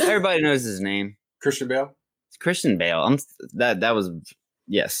 Everybody knows his name. Christian Bale? It's Christian Bale. That was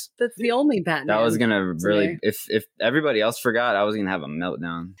yes. That's the only Batman. That was gonna really me. if everybody else forgot, I was gonna have a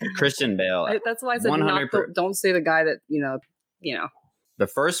meltdown. Christian Bale. That's why I said 100%. don't say the guy that you know. The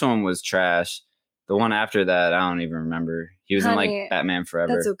first one was trash. The one after that, I don't even remember. He was in Honey, like Batman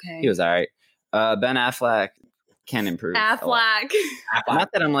Forever. That's okay. He was all right. Ben Affleck can improve. a lot. Affleck. Not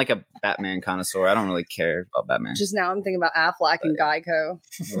that I'm like a Batman connoisseur. I don't really care about Batman. Just now, I'm thinking about Affleck and Geico.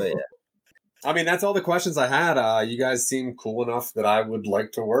 But yeah. I mean, that's all the questions I had. You guys seem cool enough that I would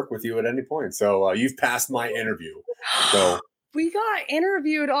like to work with you at any point. So you've passed my interview. So We got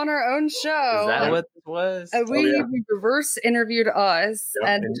interviewed on our own show. Is that what this was? We reverse interviewed us, Yep.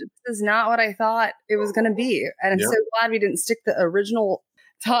 and this is not what I thought it was going to be. And I'm Yep. so glad we didn't stick the original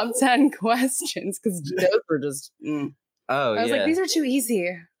top 10 questions because those were just. Oh I was yeah. like, these are too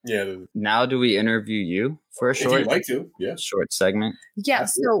easy. yeah, Now do we interview you for a if short you'd like to, yeah. short segment? Yeah.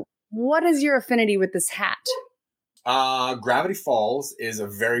 So, what is your affinity with this hat? Gravity Falls is a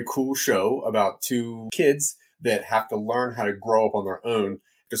very cool show about 2 kids that have to learn how to grow up on their own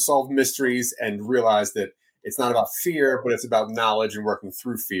to solve mysteries and realize that it's not about fear, but it's about knowledge and working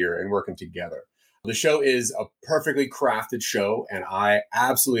through fear and working together. The show is a perfectly crafted show, and I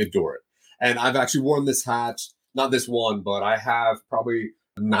absolutely adore it. And I've actually worn this hat, not this one, but I have probably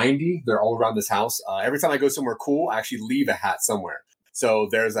 90. They're all around this house. Every time I go somewhere cool, I actually leave a hat somewhere. So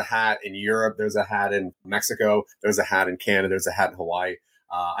there's a hat in Europe. There's a hat in Mexico. There's a hat in Canada. There's a hat in Hawaii.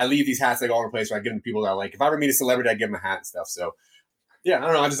 I leave these hats like all over the place where I give them to people that I like. If I ever meet a celebrity, I give them a hat and stuff. So yeah,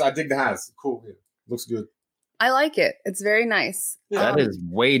 I don't know. I dig the hats. Cool. Yeah. Looks good. I like it. It's very nice. That is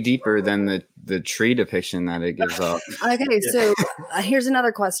way deeper than the tree depiction that it gives off. Okay, so here's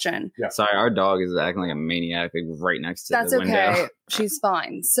another question. Yeah. Sorry, our dog is acting like a maniac, like right next to That's the window. okay. She's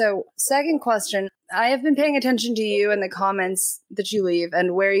fine. So, second question. I have been paying attention to you and the comments that you leave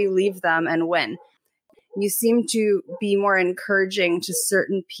and where you leave them and when. You seem to be more encouraging to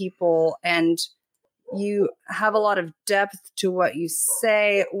certain people and you have a lot of depth to what you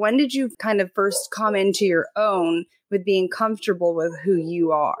say. When did you kind of first come into your own with being comfortable with who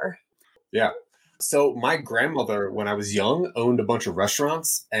you are? Yeah. So my grandmother, when I was young, owned a bunch of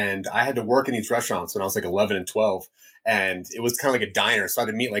restaurants, and I had to work in these restaurants when I was like 11 and 12. And it was kind of like a diner. So I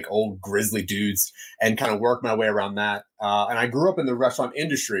had to meet like old grizzly dudes and kind of work my way around that. And I grew up in the restaurant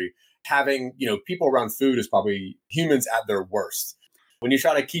industry. Having, people around food is probably humans at their worst. When you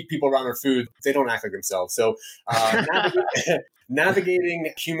try to keep people around their food, they don't act like themselves. So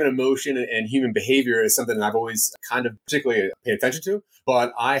navigating human emotion and human behavior is something that I've always kind of particularly paid attention to.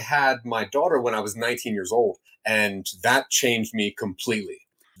 But I had my daughter when I was 19 years old, and that changed me completely.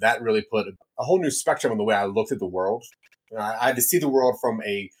 That really put a whole new spectrum on the way I looked at the world. I had to see the world from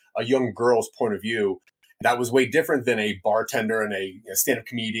a young girl's point of view. That was way different than a bartender and a stand-up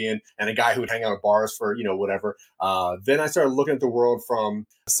comedian and a guy who would hang out at bars for, whatever. Then I started looking at the world from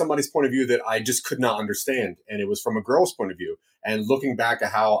somebody's point of view that I just could not understand. And it was from a girl's point of view. And looking back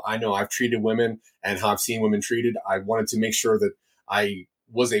at how I know I've treated women and how I've seen women treated, I wanted to make sure that I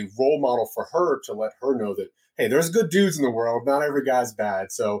was a role model for her to let her know that, hey, there's good dudes in the world. Not every guy's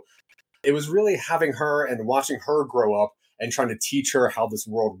bad. So it was really having her and watching her grow up and trying to teach her how this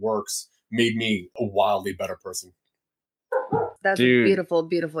world works made me a wildly better person. That's a beautiful,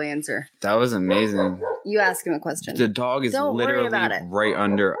 beautiful answer. That was amazing. You ask him a question. The dog is literally right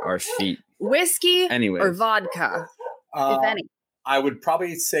under our feet. Whiskey or vodka, if any? I would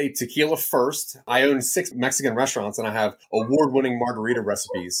probably say tequila first. I own 6 Mexican restaurants and I have award-winning margarita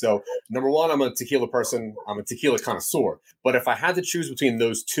recipes. So number one, I'm a tequila person. I'm a tequila connoisseur. But if I had to choose between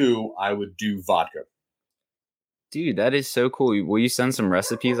those two, I would do vodka. Dude, that is so cool. Will you send some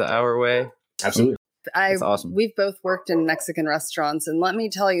recipes our way? Absolutely. That's awesome. We've both worked in Mexican restaurants, and let me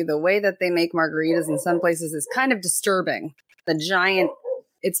tell you, the way that they make margaritas in some places is kind of disturbing. The giant,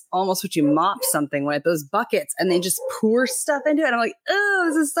 it's almost what you mop something with, those buckets, and they just pour stuff into it. And I'm like, oh,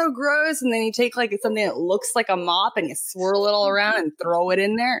 this is so gross. And then you take like something that looks like a mop and you swirl it all around and throw it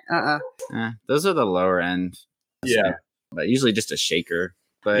in there. Those are the lower end. Yeah. But usually just a shaker.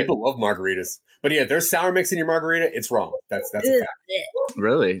 But people love margaritas. But yeah, there's sour mix in your margarita. It's wrong. That's a fact.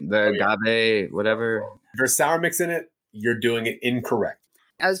 Really? The agave, whatever. If there's sour mix in it, you're doing it incorrect.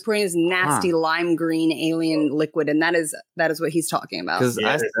 I was pouring this nasty lime green alien liquid, and that is what he's talking about. Because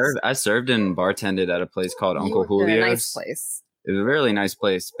I served and bartended at a place called Uncle Julio's. A nice place. It was a really nice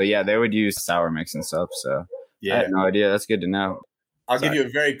place. But yeah, they would use sour mix and stuff. So I had no idea. That's good to know. I'll give you a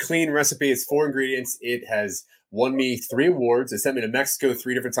very clean recipe. It's 4 ingredients. It has won me 3 awards. It sent me to Mexico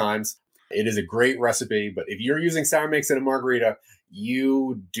 3 different times. It is a great recipe, but if you're using sour mix in a margarita,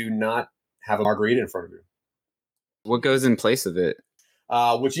 you do not have a margarita in front of you. What goes in place of it?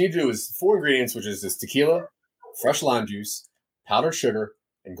 What you need to do is 4 ingredients, which is this tequila, fresh lime juice, powdered sugar,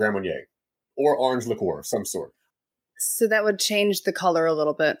 and Grand Marnier, or orange liqueur of some sort. So that would change the color a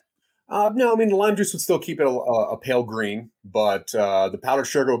little bit. No, I mean, the lime juice would still keep it a pale green, but the powdered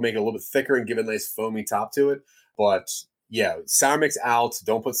sugar would make it a little bit thicker and give it a nice foamy top to it. But yeah, sour mix out.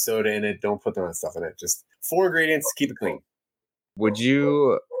 Don't put soda in it. Don't put that stuff in it. Just 4 ingredients. Keep it clean. Would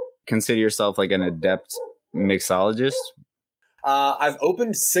you consider yourself like an adept mixologist? I've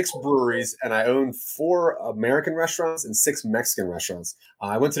opened 6 breweries and I own 4 American restaurants and 6 Mexican restaurants.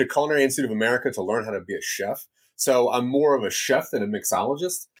 I went to the Culinary Institute of America to learn how to be a chef. So I'm more of a chef than a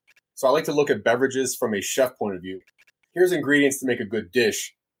mixologist. So I like to look at beverages from a chef point of view. Here's ingredients to make a good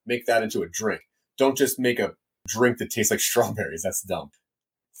dish. Make that into a drink. Don't just make a drink that tastes like strawberries. That's dumb.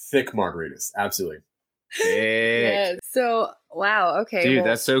 Thick margaritas. Absolutely. Sick. So, wow. Okay. Dude, well,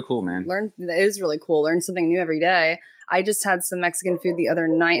 that's so cool, man. That is really cool. Learn something new every day. I just had some Mexican food the other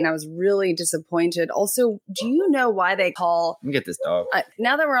night and I was really disappointed. Also, do you know why they call, Let me get this dog.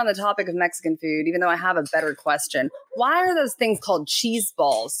 now that we're on the topic of Mexican food, even though I have a better question, why are those things called cheese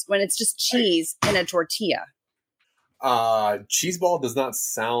balls when it's just cheese in a tortilla? Cheese ball does not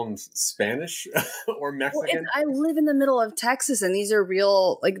sound Spanish or Mexican. I live in the middle of Texas and these are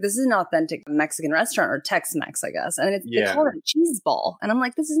real, like this is an authentic Mexican restaurant or Tex-Mex, I guess. And they call it a cheese ball. And I'm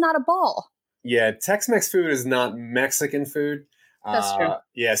like, this is not a ball. Yeah, Tex-Mex food is not Mexican food. That's true.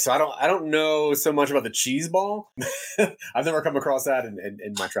 Yeah, so I don't know so much about the cheese ball. I've never come across that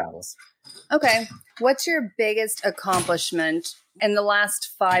in my travels. Okay. What's your biggest accomplishment in the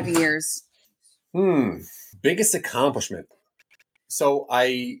last 5 years? Biggest accomplishment. So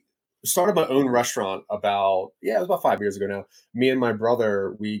I started my own restaurant it was about 5 years ago now. Me and my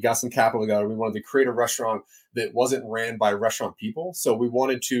brother, we got some capital together. We wanted to create a restaurant that wasn't ran by restaurant people. So we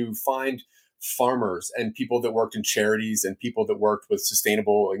wanted to find farmers and people that worked in charities and people that worked with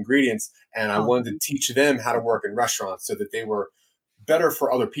sustainable ingredients. And I wanted to teach them how to work in restaurants so that they were better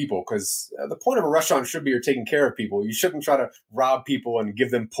for other people. Because the point of a restaurant should be you're taking care of people. You shouldn't try to rob people and give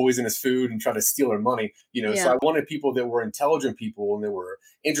them poisonous food and try to steal their money. So I wanted people that were intelligent people and that were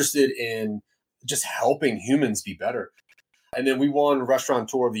interested in just helping humans be better. And then we won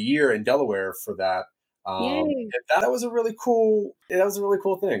Restaurateur of the Year in Delaware for that. And that was a really cool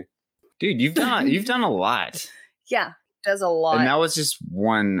thing. Dude, you've done a lot. Yeah, does a lot. And that was just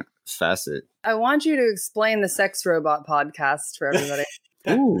one facet. I want you to explain the Sex Robot podcast for everybody.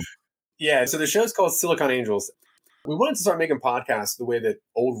 Ooh. Yeah, so the show's called Silicon Angels. We wanted to start making podcasts the way that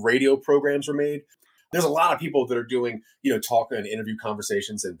old radio programs were made. There's a lot of people that are doing, talk and interview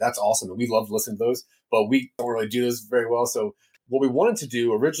conversations, and that's awesome. And we love to listen to those, but we don't really do this very well. So what we wanted to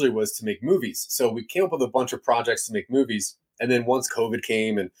do originally was to make movies. So we came up with a bunch of projects to make movies. And then once COVID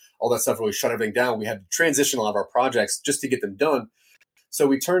came and all that stuff really shut everything down, we had to transition a lot of our projects just to get them done. So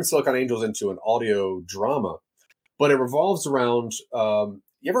we turned Silicon Angels into an audio drama, but it revolves around,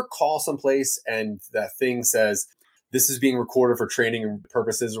 you ever call someplace and that thing says, this is being recorded for training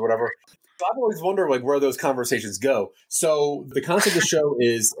purposes or whatever? So I've always wondered where those conversations go. So the concept of the show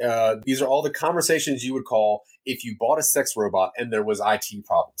is these are all the conversations you would call if you bought a sex robot and there was IT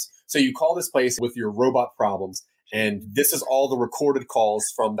problems. So you call this place with your robot problems. And this is all the recorded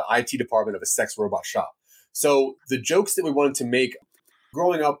calls from the IT department of a sex robot shop. So the jokes that we wanted to make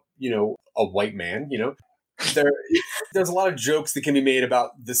growing up, a white man, there's a lot of jokes that can be made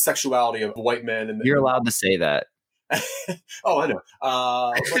about the sexuality of white men. And you're allowed to say that. Oh, I know.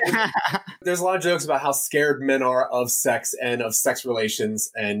 But there's a lot of jokes about how scared men are of sex and of sex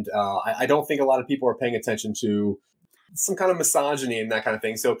relations. And I don't think a lot of people are paying attention to some kind of misogyny and that kind of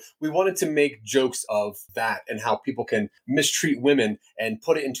thing. So we wanted to make jokes of that and how people can mistreat women and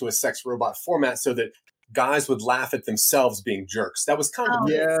put it into a sex robot format so that guys would laugh at themselves being jerks. That was kind of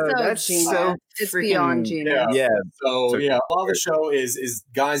that's so it's freaking, beyond genius. Yeah. So a lot of the show is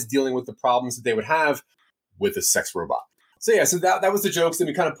guys dealing with the problems that they would have with a sex robot. So that was the jokes, and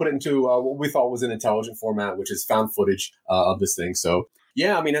we kind of put it into what we thought was an intelligent format, which is found footage of this thing. So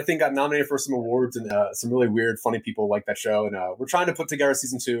yeah, I mean, I think got nominated for some awards and some really weird, funny people like that show. And we're trying to put together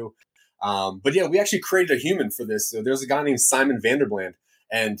season 2. But yeah, we actually created a human for this. So there's a guy named Simon Vanderbland,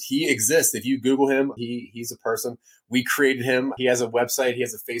 and he exists. If you Google him, he's a person. We created him. He has a website. He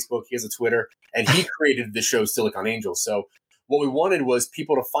has a Facebook. He has a Twitter. And he created the show Silicon Angels. So what we wanted was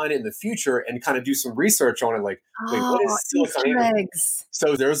people to find it in the future and kind of do some research on it. Like, what is Silicon Angels?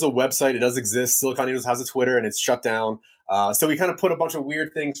 So there's a website. It does exist. Silicon Angels has a Twitter, and it's shut down. So we kind of put a bunch of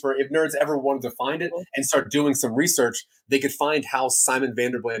weird things for if nerds ever wanted to find it and start doing some research, they could find how Simon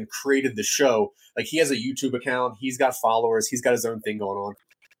Vanderbland created the show. Like, he has a YouTube account. He's got followers. He's got his own thing going on.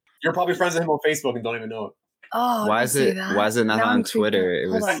 You're probably friends with him on Facebook and don't even know it. Oh, why is it not on Twitter? It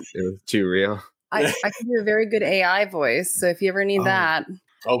was too real. I can do a very good AI voice. So if you ever need that.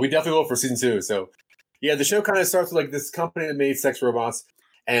 Oh, we definitely will for season 2. So yeah, the show kind of starts with this company that made sex robots.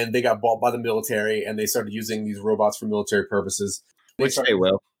 And they got bought by the military, and they started using these robots for military purposes. Which they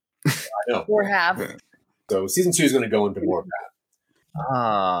will. I know. Or have. So season 2 is going to go into more of that.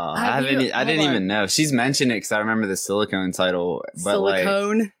 I didn't even know. She's mentioned it because I remember the silicone title. But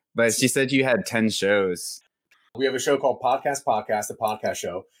Silicone. But she said you had 10 shows. We have a show called Podcast, a podcast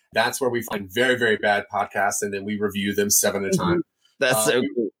show. That's where we find very, very bad podcasts, and then we review them 7 at a time. That's so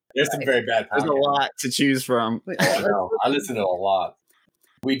cool. There's some very bad podcasts. There's a lot to choose from. I listen to a lot.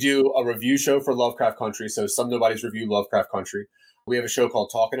 We do a review show for Lovecraft Country. So Some Nobodies review Lovecraft Country. We have a show called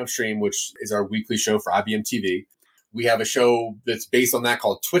Talking Upstream, which is our weekly show for IBM TV. We have a show that's based on that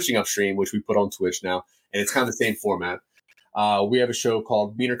called Twitching Upstream, which we put on Twitch now, and it's kind of the same format. We have a show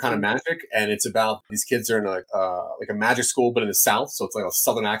called Meaner Kind of Magic, and it's about these kids are in a magic school, but in the South, so it's like a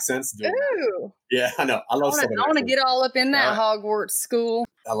Southern accents. Ooh. Yeah, I know. I love Southern I want to accents. get all up in that Hogwarts school.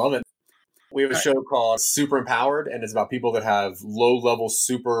 I love it. We have a show called Super Empowered, and it's about people that have low-level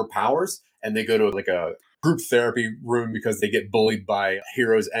superpowers, and they go to like a group therapy room because they get bullied by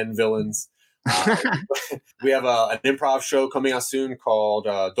heroes and villains. We have an improv show coming out soon called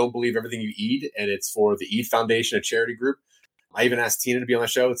Don't Believe Everything You Eat, and it's for the Eat Foundation, a charity group. I even asked Tina to be on the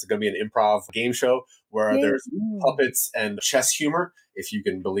show. It's going to be an improv game show where there's puppets and chess humor, if you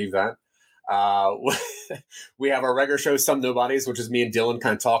can believe that. We have our regular show, Some Nobodies, which is me and Dylan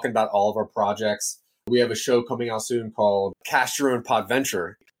kind of talking about all of our projects. We have a show coming out soon called Cast Your Own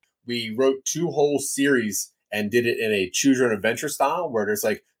Podventure. We wrote 2 whole series and did it in a choose your own adventure style where there's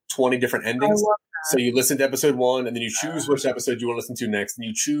like 20 different endings. So you listen to episode 1 and then you choose which episode you want to listen to next, and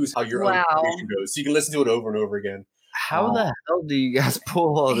you choose how your own creation goes. So you can listen to it over and over again. How the hell do you guys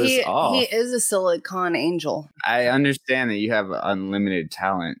pull all this off? He is a silicon angel. I understand that you have unlimited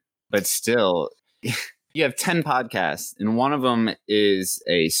talent, but still, you have 10 podcasts, and one of them is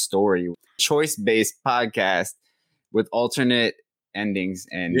a story, choice-based podcast with alternate endings.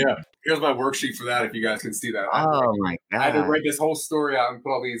 And here's my worksheet for that, if you guys can see that. Oh my God. I had to write this whole story out and put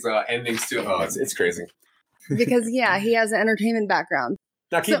all these endings to it. Oh, it's crazy. Because, he has an entertainment background.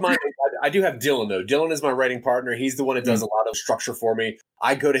 Now, keep in mind, I do have Dylan, though. Dylan is my writing partner. He's the one that does a lot of structure for me.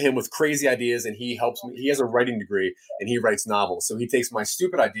 I go to him with crazy ideas, and he helps me. He has a writing degree, and he writes novels. So he takes my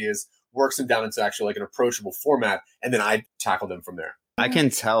stupid ideas, works them down into actually like an approachable format, and then I tackle them from there. I can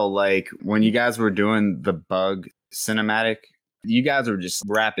tell, like, when you guys were doing the Bug cinematic, you guys were just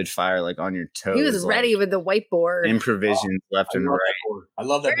rapid fire, like, on your toes. He was ready with the whiteboard. Improvisions left and right. I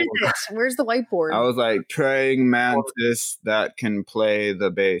love that board. Where's the whiteboard? I was like, praying mantis that can play the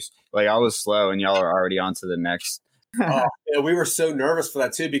bass. Like, I was slow, and y'all are already on to the next. We were so nervous for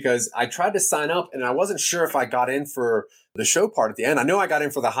that, too, because I tried to sign up, and I wasn't sure if I got in for the show part at the end. I know I got in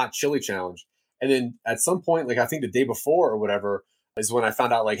for the hot chili challenge. And then at some point, like, I think the day before or whatever, is when I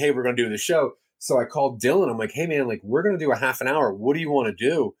found out, like, hey, we're going to do the show. So I called Dylan. I'm like, hey, man, like, we're going to do a half an hour. What do you want to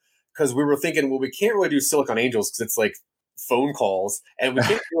do? Because we were thinking, well, we can't really do Silicon Angels because it's like phone calls. And we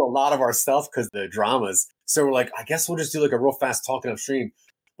can't do a lot of our stuff because the dramas. So we're like, I guess we'll just do like a real fast talking upstream.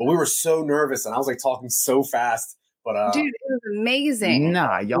 But we were so nervous. And I was like talking so fast. But dude, it was amazing.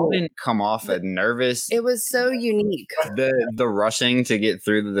 Nah, y'all didn't come off as nervous. It was so unique. The rushing to get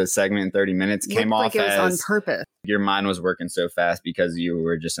through the segment in 30 minutes came off like it was as on purpose. Your mind was working so fast because you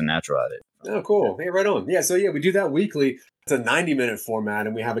were just a natural at it. Oh, cool. Hey, right on. Yeah, so we do that weekly. It's a 90-minute format,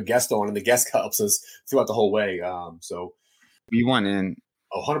 and we have a guest on, and the guest helps us throughout the whole way. So you went in.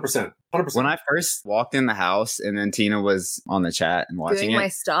 Oh, 100%. 100%. When I first walked in the house, and then Tina was on the chat and watching doing my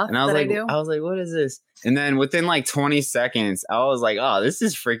stuff, and I was that like, I do. I was like, what is this? And then within like 20 seconds, I was like, oh, this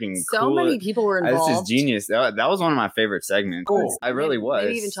is freaking so cool. many people were involved. This is genius. That was one of my favorite segments. Cool. I really was.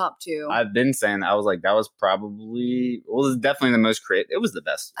 Maybe even top 2. I've been saying I was like, that was probably, well, it was definitely the most creative. It was the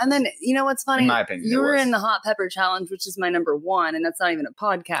best. And then, you know what's funny? In my opinion, you were in the Hot Pepper Challenge, which is my number 1, and that's not even a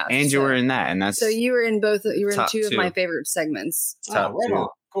podcast. And you were in that, and that's so you were in both. You were in top 2 of two. my favorite segments. top right 2. on.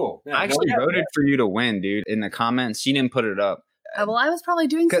 Cool. Yeah, I actually voted for you to win, dude. In the comments, she didn't put it up. Well, I was probably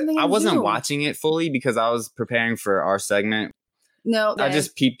doing something. I on wasn't Zoom. watching it fully because I was preparing for our segment. No, I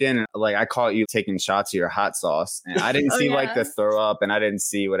just peeped in and like I caught you taking shots of your hot sauce, and I didn't Oh, see yeah. like the throw up, and I didn't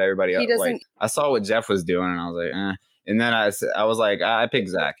see what everybody else like. doesn't- I saw what Jeff was doing, and I was like, eh. And then I was like, I picked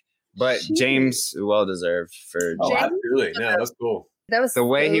Zach, but Jeez. James well deserved for Oh, James- absolutely. Yeah, that's cool. that was the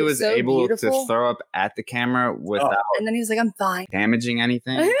way he was so able beautiful. to throw up at the camera without And then he was like, "I'm fine." damaging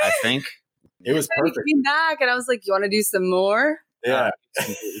anything. I think. It was And he perfect. came back, and I was like, "You want to do some more?" Yeah. It's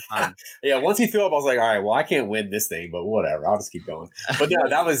completely fine. Yeah, once he threw up, I was like, all right, well, I can't win this thing, but whatever. I'll just keep going. But no,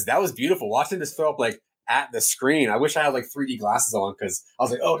 that was beautiful. Watching this throw up like at the screen. I wish I had like 3D glasses on because I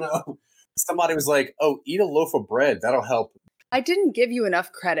was like, oh no. Somebody was like, oh, eat a loaf of bread. That'll help. I didn't give you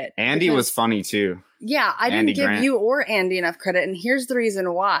enough credit. Andy because- was funny too. Yeah, I Andy didn't give Grant. you or Andy enough credit. And here's the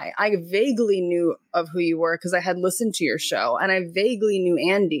reason why. I vaguely knew of who you were because I had listened to your show, and I vaguely knew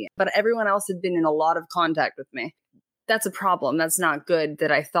Andy, but everyone else had been in a lot of contact with me. That's a problem. That's not good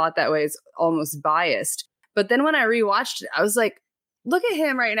that I thought that way. Is almost biased. But then when I rewatched it, I was like, look at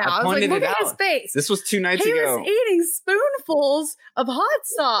him right now. I was like, pointed look it at his out. face. This was 2 nights He ago. was eating spoonfuls of hot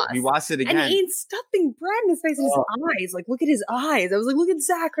sauce. We watched it And again. he ate stuffing bread in his face and his eyes. Like, look at his eyes. I was like, look at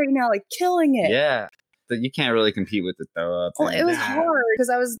Zach right now, like killing it. Yeah. you can't really compete with the throw up. Well, it was Nah. hard because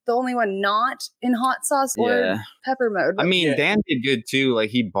I was the only one not in hot sauce or pepper mode. I mean, Yeah. Dan did good too. Like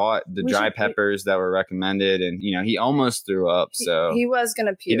he bought the We dry should- peppers that were recommended, and he almost threw up. So he was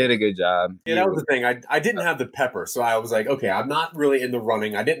gonna puke. he did a good job. Yeah, that was the thing. I didn't have the pepper, so I was like, okay, I'm not really in the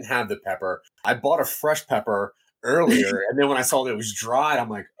running. I didn't have the pepper. I bought a fresh pepper earlier, and then when I saw that it was dried, I'm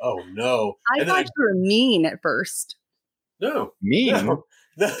like, oh no. I And then thought you were mean at first no, Mean. no.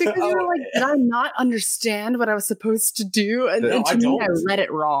 because you were like, did I not understand what I was supposed to do? And, No, and to I me, don't. I read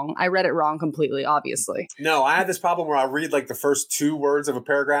it wrong. I read it wrong completely, obviously. No, I had this problem where I read like the first 2 words of a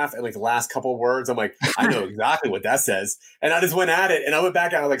paragraph and like the last couple of words, I'm like, I know exactly what that says. And I just went at it and I went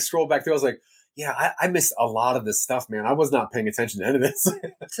back and I like scrolled back through. I was like, yeah, I missed a lot of this stuff, man. I was not paying attention to any of this.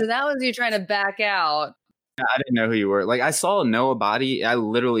 So that was you trying to back out. I didn't know who you were. Like I saw Noah Body. I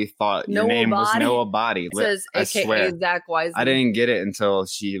literally thought your Noah name was Body? Noah Body. It says I AKA swear. Zach Wiseman. I didn't get it until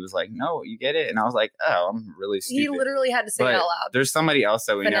she was like, "No, you get it," and I was like, "Oh, I'm really stupid." He literally had to say But it out loud. There's somebody else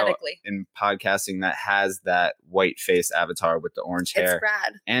that we know Phonetically. in podcasting that has that white face avatar with the orange It's hair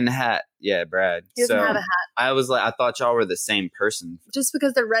Brad. and hat. Yeah, Brad. He doesn't So have a hat. I was like, I thought y'all were the same person, Just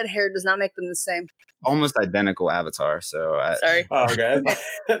because they're red hair does not make them the same. almost identical avatar. So Sorry. Oh, okay.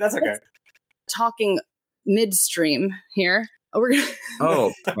 That's okay. Talking midstream here. We're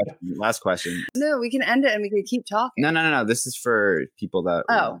gonna last question. no, we can end it and we can keep talking. No. This is for people that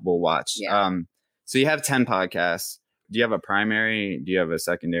will watch. Yeah. So you have 10 podcasts. Do you have a primary? Do you have a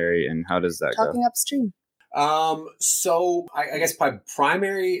secondary? And how does that go? Talking upstream. So I guess my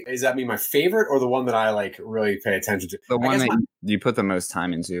primary, is that my favorite or the one that I like really pay attention to? The I one guess that you put the most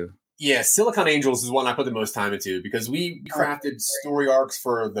time into. Yeah, Silicon Angels is one I put the most time into because we crafted story arcs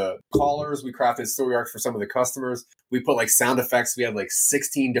for the callers. We crafted story arcs for some of the customers. We put like sound effects. We had like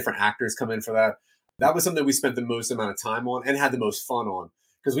 16 different actors come in for that. That was something we spent the most amount of time on and had the most fun on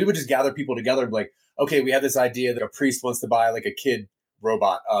because we would just gather people together and be like, okay, we have this idea that a priest wants to buy like a kid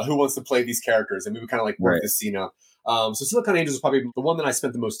robot. Who wants to play these characters? And we would kind of like work this scene out. So Silicon Angels is probably the one that I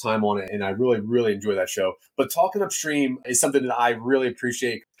spent the most time on, and I really, really enjoy that show. But Talking Upstream is something that I really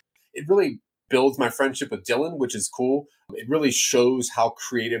appreciate. It really builds my friendship with Dylan, which is cool. It really shows how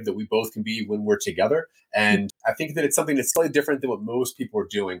creative that we both can be when we're together. And I think that it's something that's slightly different than what most people are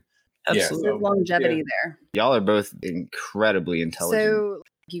doing. Absolutely. There's longevity there. Y'all are both incredibly intelligent. So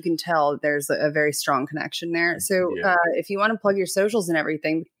you can tell there's a very strong connection there. So Yeah. if you want to plug your socials and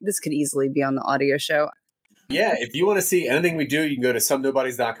everything, this could easily be on the audio show. Yeah, if you want to see anything we do, you can go to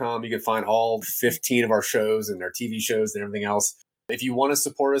somenobodies.com. You can find all 15 of our shows and our TV shows and everything else. If you want to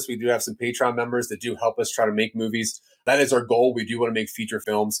support us, we do have some Patreon members that do help us try to make movies. That is our goal. We do want to make feature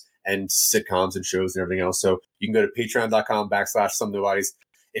films and sitcoms and shows and everything else. So you can go to patreon.com/somenobodies.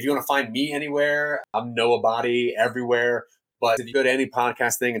 If you want to find me anywhere, I'm Noah Body everywhere. But if you go to any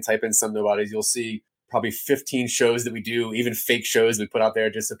podcast thing and type in Some Nobodies, you'll see probably 15 shows that we do, even fake shows we put out there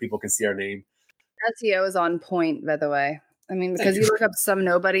just so people can see our name. SEO is on point, by the way. I mean, because Thank you you. look up Some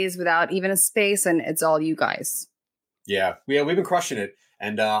Nobodies without even a space and it's all you guys. Yeah, we've been crushing it.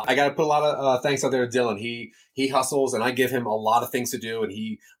 And I got to put a lot of thanks out there to Dylan. He hustles, and I give him a lot of things to do, and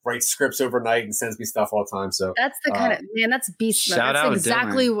he writes scripts overnight and sends me stuff all the time. So That's the kind of, man, that's beast mode. Shout That's out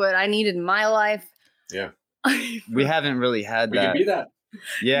exactly Dylan. what I needed in my life. Yeah. We haven't really had we that. can be that.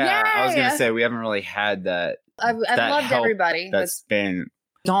 Yeah, I was Yay! gonna say we haven't really had that. I've That loved help everybody. That's been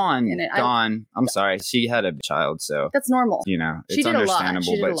Dawn. And Dawn. I'm sorry, she had a child, so That's normal. it's She did a lot. understandable.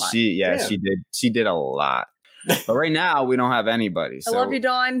 She did a But lot. Yeah. she did a lot. But right now we don't have anybody. I So love you,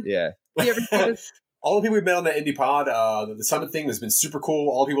 Dawn. yeah. You ever see this? All the people we've met on the Indie Pod, the Summit thing has been super cool.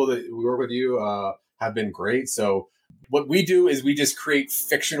 All the people that we work with you have been great. So what we do is we just create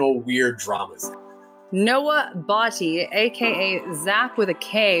fictional, weird dramas. Noah Botti, aka Zach with a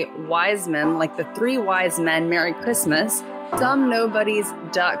K, Wiseman, like the three wise men. Merry Christmas.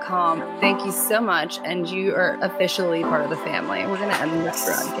 SomeNobodies.com. Thank you so much. And you are officially part of the family. We're going to end this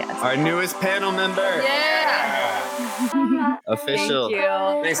broadcast. Our newest panel member. Yeah. Official. Thank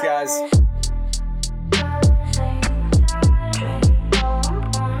you. Thanks, guys.